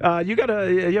 Absolutely. You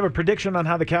have a prediction on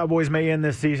how the Cowboys may end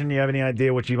this season? You have any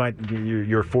idea what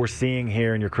you're foreseeing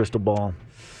here in your crystal ball?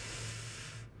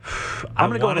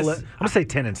 I'm going to say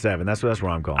 10-7. That's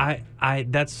where I'm going.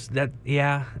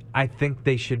 Yeah, I think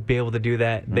they should be able to do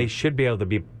that. They should be able to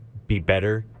be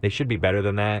better. They should be better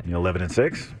than that.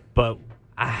 11-6. But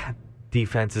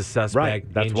defense is suspect.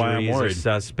 Right. That's why I'm worried. Injuries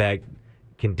are suspect.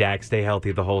 Can Dak stay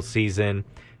healthy the whole season?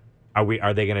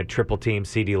 Are they going to triple team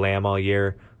CeeDee Lamb all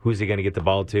year? Who's he going to get the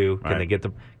ball to?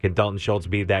 Can Dalton Schultz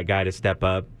be that guy to step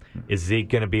up? Is Zeke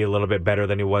going to be a little bit better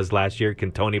than he was last year?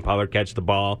 Can Tony Pollard catch the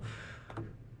ball?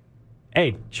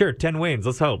 Hey, sure, 10 wins.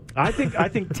 Let's hope. I think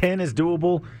 10 is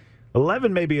doable.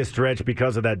 11 may be a stretch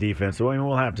because of that defense, so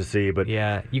we'll have to see. But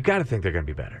yeah, you got to think they're going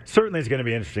to be better. Certainly, it's going to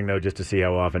be interesting though, just to see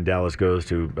how often Dallas goes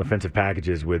to offensive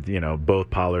packages with both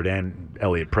Pollard and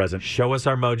Elliott present. Show us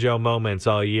our mojo moments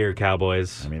all year,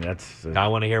 Cowboys. I mean, that's. I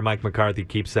want to hear Mike McCarthy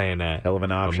keep saying that. Hell of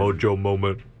an option. A mojo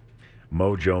moment.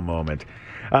 Mojo moment.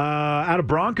 Out of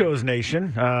Broncos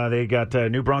Nation, they got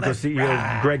new Broncos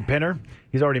CEO Greg Penner.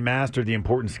 He's already mastered the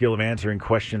important skill of answering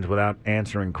questions without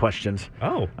answering questions.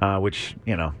 Which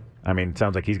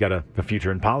sounds like he's got a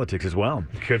future in politics as well.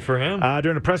 Good for him.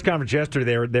 During a press conference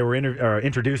yesterday, they were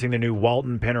introducing the new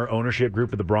Walton Penner ownership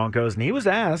group of the Broncos, and he was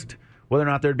asked whether or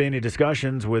not there'd been any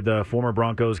discussions with former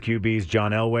Broncos QBs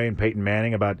John Elway and Peyton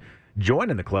Manning about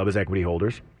joining the club as equity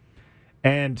holders.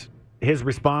 And his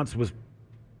response was,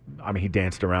 he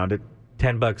danced around it.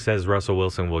 $10 says Russell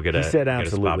Wilson will get a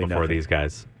spot before these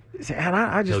guys.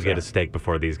 And he'll get a steak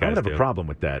before these guys. I don't have a problem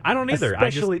with that. I don't either.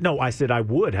 I said I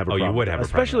would have a problem. You would have a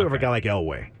problem. Especially over a guy like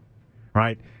Elway,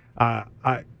 right?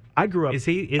 I grew up.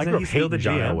 Isn't he still the GM?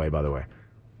 John Elway, by the way.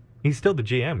 He's still the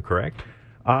GM, correct?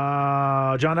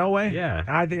 John Elway. Yeah.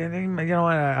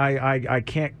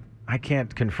 I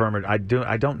can't confirm it. I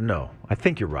don't know. I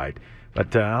think you're right,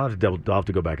 but I'll have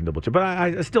to go back and double check. But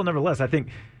I still, nevertheless, I think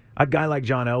a guy like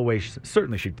John Elway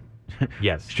certainly should.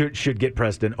 Yes, should get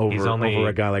Preston over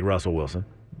a guy like Russell Wilson.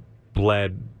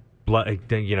 Blood,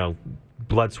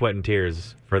 sweat, and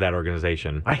tears for that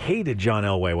organization. I hated John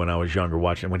Elway when I was younger,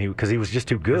 watching because he was just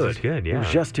too good. He was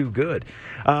just too good.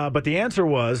 But the answer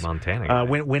was Montana.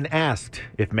 When asked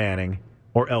if Manning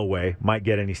or Elway might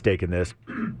get any stake in this,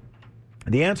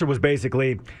 the answer was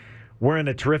basically, we're in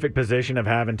a terrific position of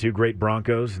having two great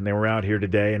Broncos, and they were out here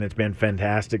today, and it's been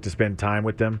fantastic to spend time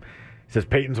with them. He says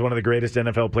Peyton's one of the greatest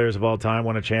NFL players of all time,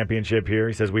 won a championship here.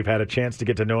 He says we've had a chance to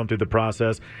get to know him through the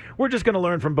process. We're just going to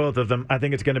learn from both of them. I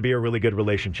think it's going to be a really good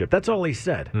relationship. That's all he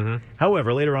said. Mm-hmm.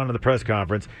 However, later on in the press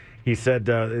conference, he said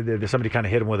somebody kind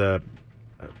of hit him with a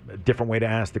different way to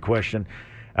ask the question,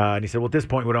 and he said, "Well, at this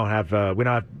point, we don't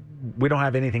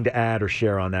have anything to add or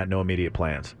share on that. No immediate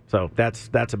plans." So that's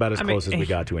about as close as we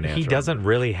got to an answer. He doesn't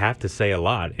really have to say a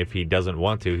lot if he doesn't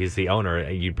want to. He's the owner.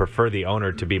 You'd prefer the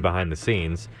owner to be behind the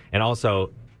scenes. And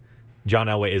also, John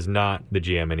Elway is not the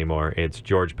GM anymore. It's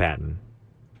George Patton.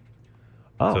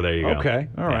 Oh, so there you go. Okay,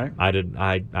 all right.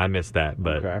 I missed that,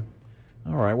 but okay,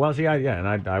 all right. Well, see,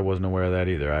 I wasn't aware of that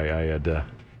either. I had.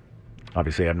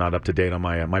 Obviously, I'm not up to date on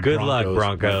my Good Broncos, luck,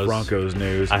 Broncos. Broncos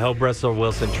news. I hope Russell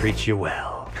Wilson treats you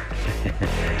well.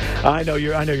 I know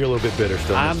you're a little bit bitter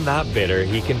still. I'm not bitter.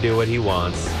 He can do what he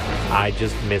wants. I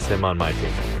just miss him on my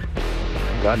team.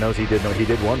 God knows he did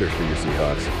wonders for you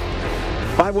Seahawks.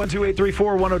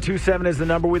 512-834-1027 is the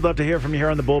number. We'd love to hear from you here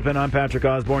on the Bullpen. I'm Patrick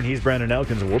Osborne. He's Brandon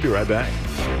Elkins, and we'll be right back.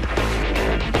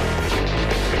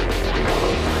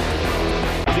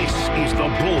 This is the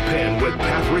Bullpen with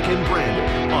Patrick and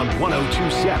Brandon on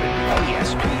 102.7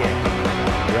 ESPN.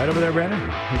 You right over there, Brandon?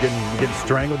 You getting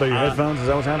strangled by your headphones? Is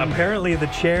that what's happening? Apparently, the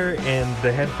chair and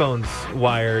the headphones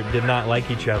wire did not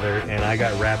like each other, and I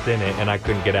got wrapped in it, and I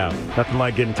couldn't get out. Nothing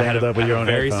like getting tangled up with your own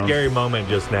headphones. Very scary moment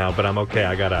just now, but I'm okay.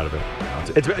 I got out of it.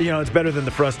 It's better than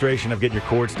the frustration of getting your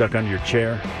cord stuck under your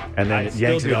chair and then it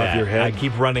yanks it off your head. I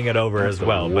keep running it over as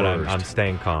well, but I'm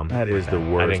staying calm. That is the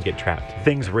worst. I didn't get trapped.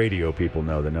 Things radio people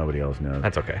know that nobody else knows.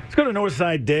 That's okay. Let's go to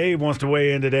Northside. Dave wants to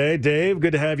weigh in today. Dave,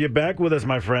 good to have you back with us,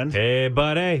 my friend. Hey,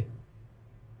 buddy.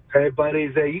 Hey,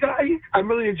 buddies. You guys, I'm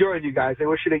really enjoying you guys. I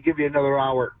wish they'd give you another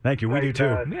hour. Thank you. We do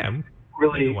too.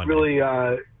 Really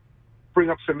bring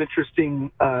up some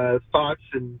interesting thoughts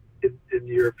and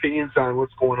your opinions on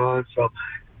what's going on. So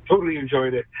totally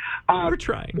enjoyed it. We're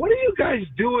trying. What are you guys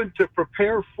doing to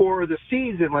prepare for the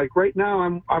season? Like right now,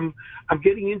 I'm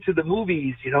getting into the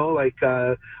movies.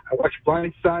 I watched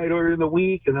Blindside earlier in the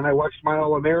week, and then I watched My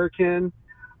All American,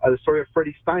 the story of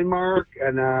Freddie Steinmark,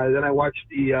 and then I watched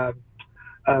the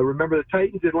Remember the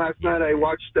Titans. And last night I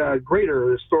watched Greater,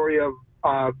 the story of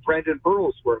Brandon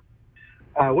Burlsworth.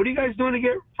 What are you guys doing to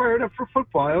get fired up for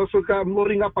football? I also I'm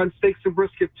loading up on steaks and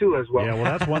brisket too as well.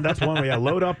 Yeah, well, that's one way. I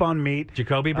load up on meat.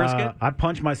 Jacoby brisket? I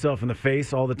punch myself in the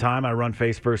face all the time. I run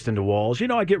face first into walls.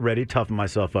 I get ready, toughen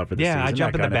myself up for the season. Yeah, I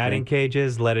jump in the batting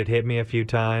cages, let it hit me a few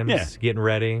times, getting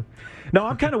ready. No,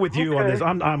 I'm kind of with you on this.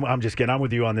 I'm just kidding. I'm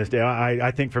with you on this day.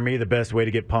 I think for me the best way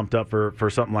to get pumped up for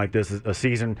something like this is a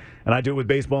season, and I do it with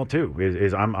baseball too.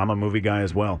 Is I'm a movie guy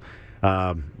as well.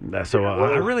 I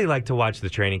really like to watch the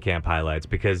training camp highlights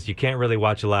because you can't really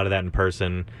watch a lot of that in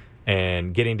person,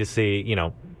 and getting to see,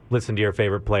 listen to your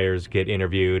favorite players get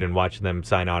interviewed and watching them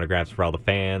sign autographs for all the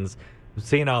fans.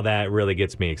 Seeing all that really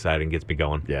gets me excited and gets me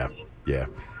going. Yeah.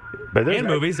 But and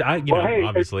movies,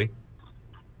 obviously.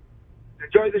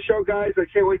 Enjoy the show, guys. I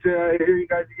can't wait to hear you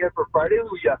guys again for Friday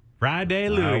Luya. Friday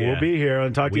Luya. We'll be here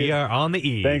and talk to you. We are on the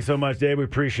eve. Thanks so much, Dave. We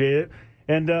appreciate it.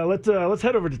 And let's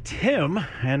head over to Tim,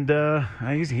 and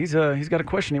he's got a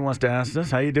question he wants to ask us.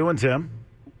 How you doing, Tim?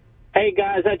 Hey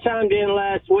guys, I chimed in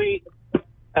last week,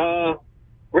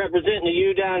 representing the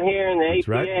U down here in the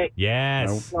APA. Right.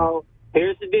 Yes. So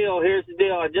here's the deal. I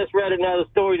just read another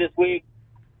story this week.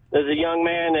 There's a young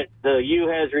man that the U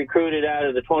has recruited out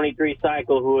of the 23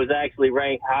 cycle who was actually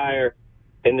ranked higher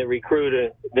in the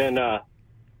recruiter than little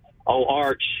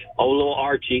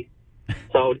Archie.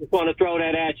 So just want to throw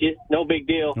that at you. No big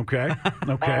deal. Okay.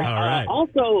 All right.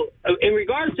 Also, in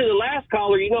regards to the last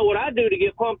caller, what I do to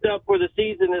get pumped up for the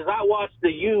season is I watch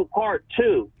the U Part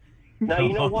 2. Now,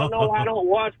 you know what? No, I don't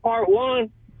watch Part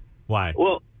 1. Why?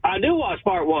 Well, I do watch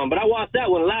Part 1, but I watched that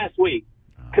one last week.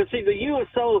 Because, see, the U is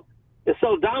so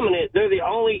dominant, they're the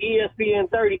only ESPN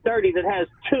 30/30 that has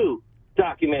 2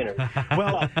 documentaries.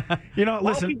 Well,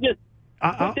 listen.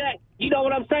 You know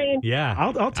what I'm saying? Yeah,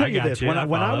 I'll tell you this. When I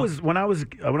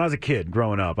was a kid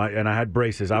growing up, and I had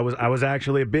braces, I was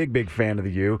actually a big fan of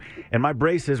the U, and my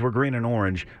braces were green and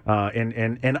orange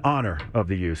in honor of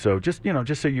the U. So just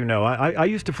so you know, I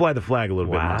used to fly the flag a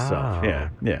little bit myself. Yeah.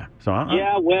 So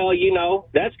well,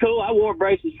 that's cool. I wore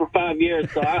braces for 5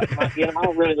 years, so I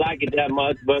don't really like it that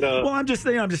much. But well, I'm just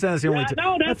saying that's the only time.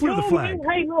 No, that's I flew the flag.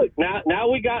 Man. Hey, look, now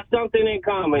we got something in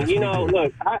common.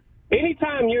 Look,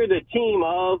 anytime you're the team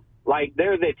of, like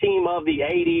they're the team of the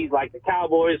 80s, like the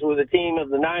Cowboys were the team of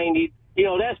the 90s,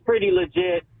 that's pretty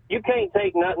legit. You can't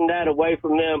take nothing that away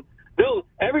from them.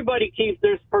 Everybody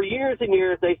for years and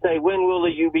years, they say, when will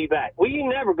the U be back? Well,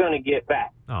 you're never going to get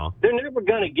back. Oh. They're never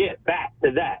going to get back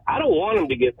to that. I don't want them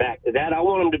to get back to that. I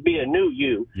want them to be a new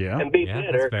U and be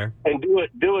better and do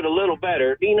it a little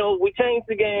better. We changed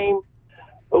the game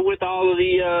with all of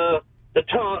the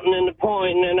taunting and the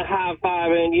pointing and the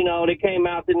high-fiving. They came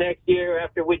out the next year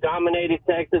after we dominated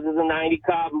Texas as a 90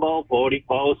 Cotton Bowl,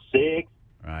 44-6.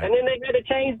 Right. And then they had to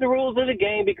change the rules of the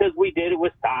game because we did it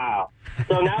with style.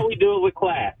 So now we do it with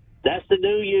class. That's the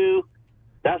new U.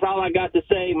 That's all I got to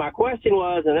say. My question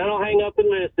was, and then I'll hang up and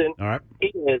listen, all right,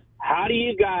 is how do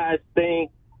you guys think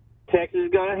Texas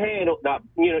is going to handle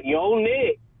your old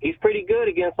Nick? He's pretty good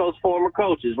against those former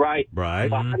coaches, right? Right.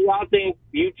 So how do y'all think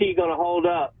UT going to hold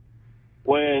up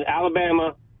when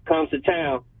Alabama comes to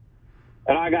town?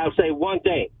 And I got to say one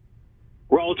thing.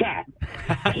 Roll Tide.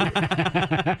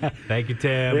 Thank you,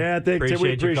 Tim. Yeah, we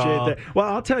appreciate that. Well,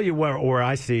 I'll tell you where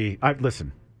I see.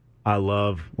 Listen, I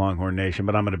love Longhorn Nation,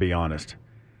 but I'm going to be honest.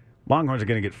 Longhorns are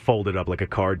going to get folded up like a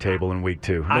card table in week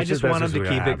 2. I just want them to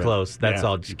keep it close. That's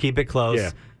all. Just keep it close.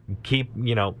 Yeah. Keep,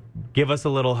 give us a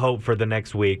little hope for the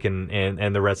next week and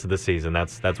the rest of the season.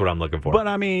 That's what I'm looking for. But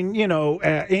I mean,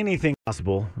 anything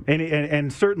possible,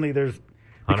 and certainly there's.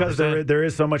 Because there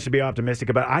is so much to be optimistic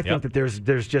about. I think that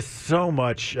there's just so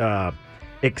much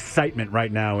excitement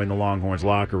right now in the Longhorns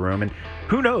locker room, and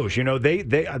who knows?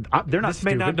 They're not. This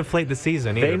may not deflate the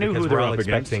season either. They knew because who they're we're all up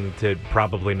expecting against. to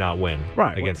probably not win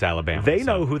against Alabama. They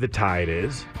know who the Tide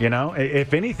is.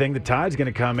 If anything, the Tide's going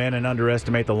to come in and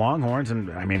underestimate the Longhorns,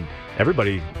 and I mean,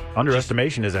 everybody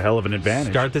underestimation is a hell of an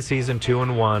advantage. Start the season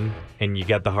 2-1, and you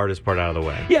get the hardest part out of the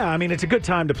way. Yeah, I mean, it's a good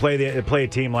time to play a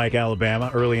team like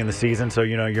Alabama early in the season, so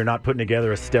you're not putting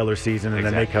together a stellar season, and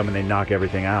then they come and they knock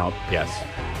everything out. Yes,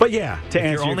 but yeah,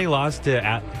 your only loss in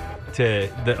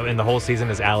the whole season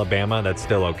is Alabama, that's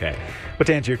still okay. But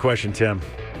to answer your question, Tim,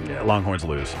 Longhorns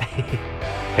lose.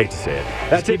 Hate to say it.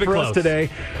 That's it for us today.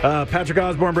 Patrick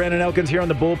Osborne, Brandon Elkins here on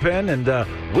the bullpen, and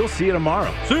we'll see you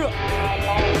tomorrow. See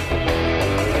ya.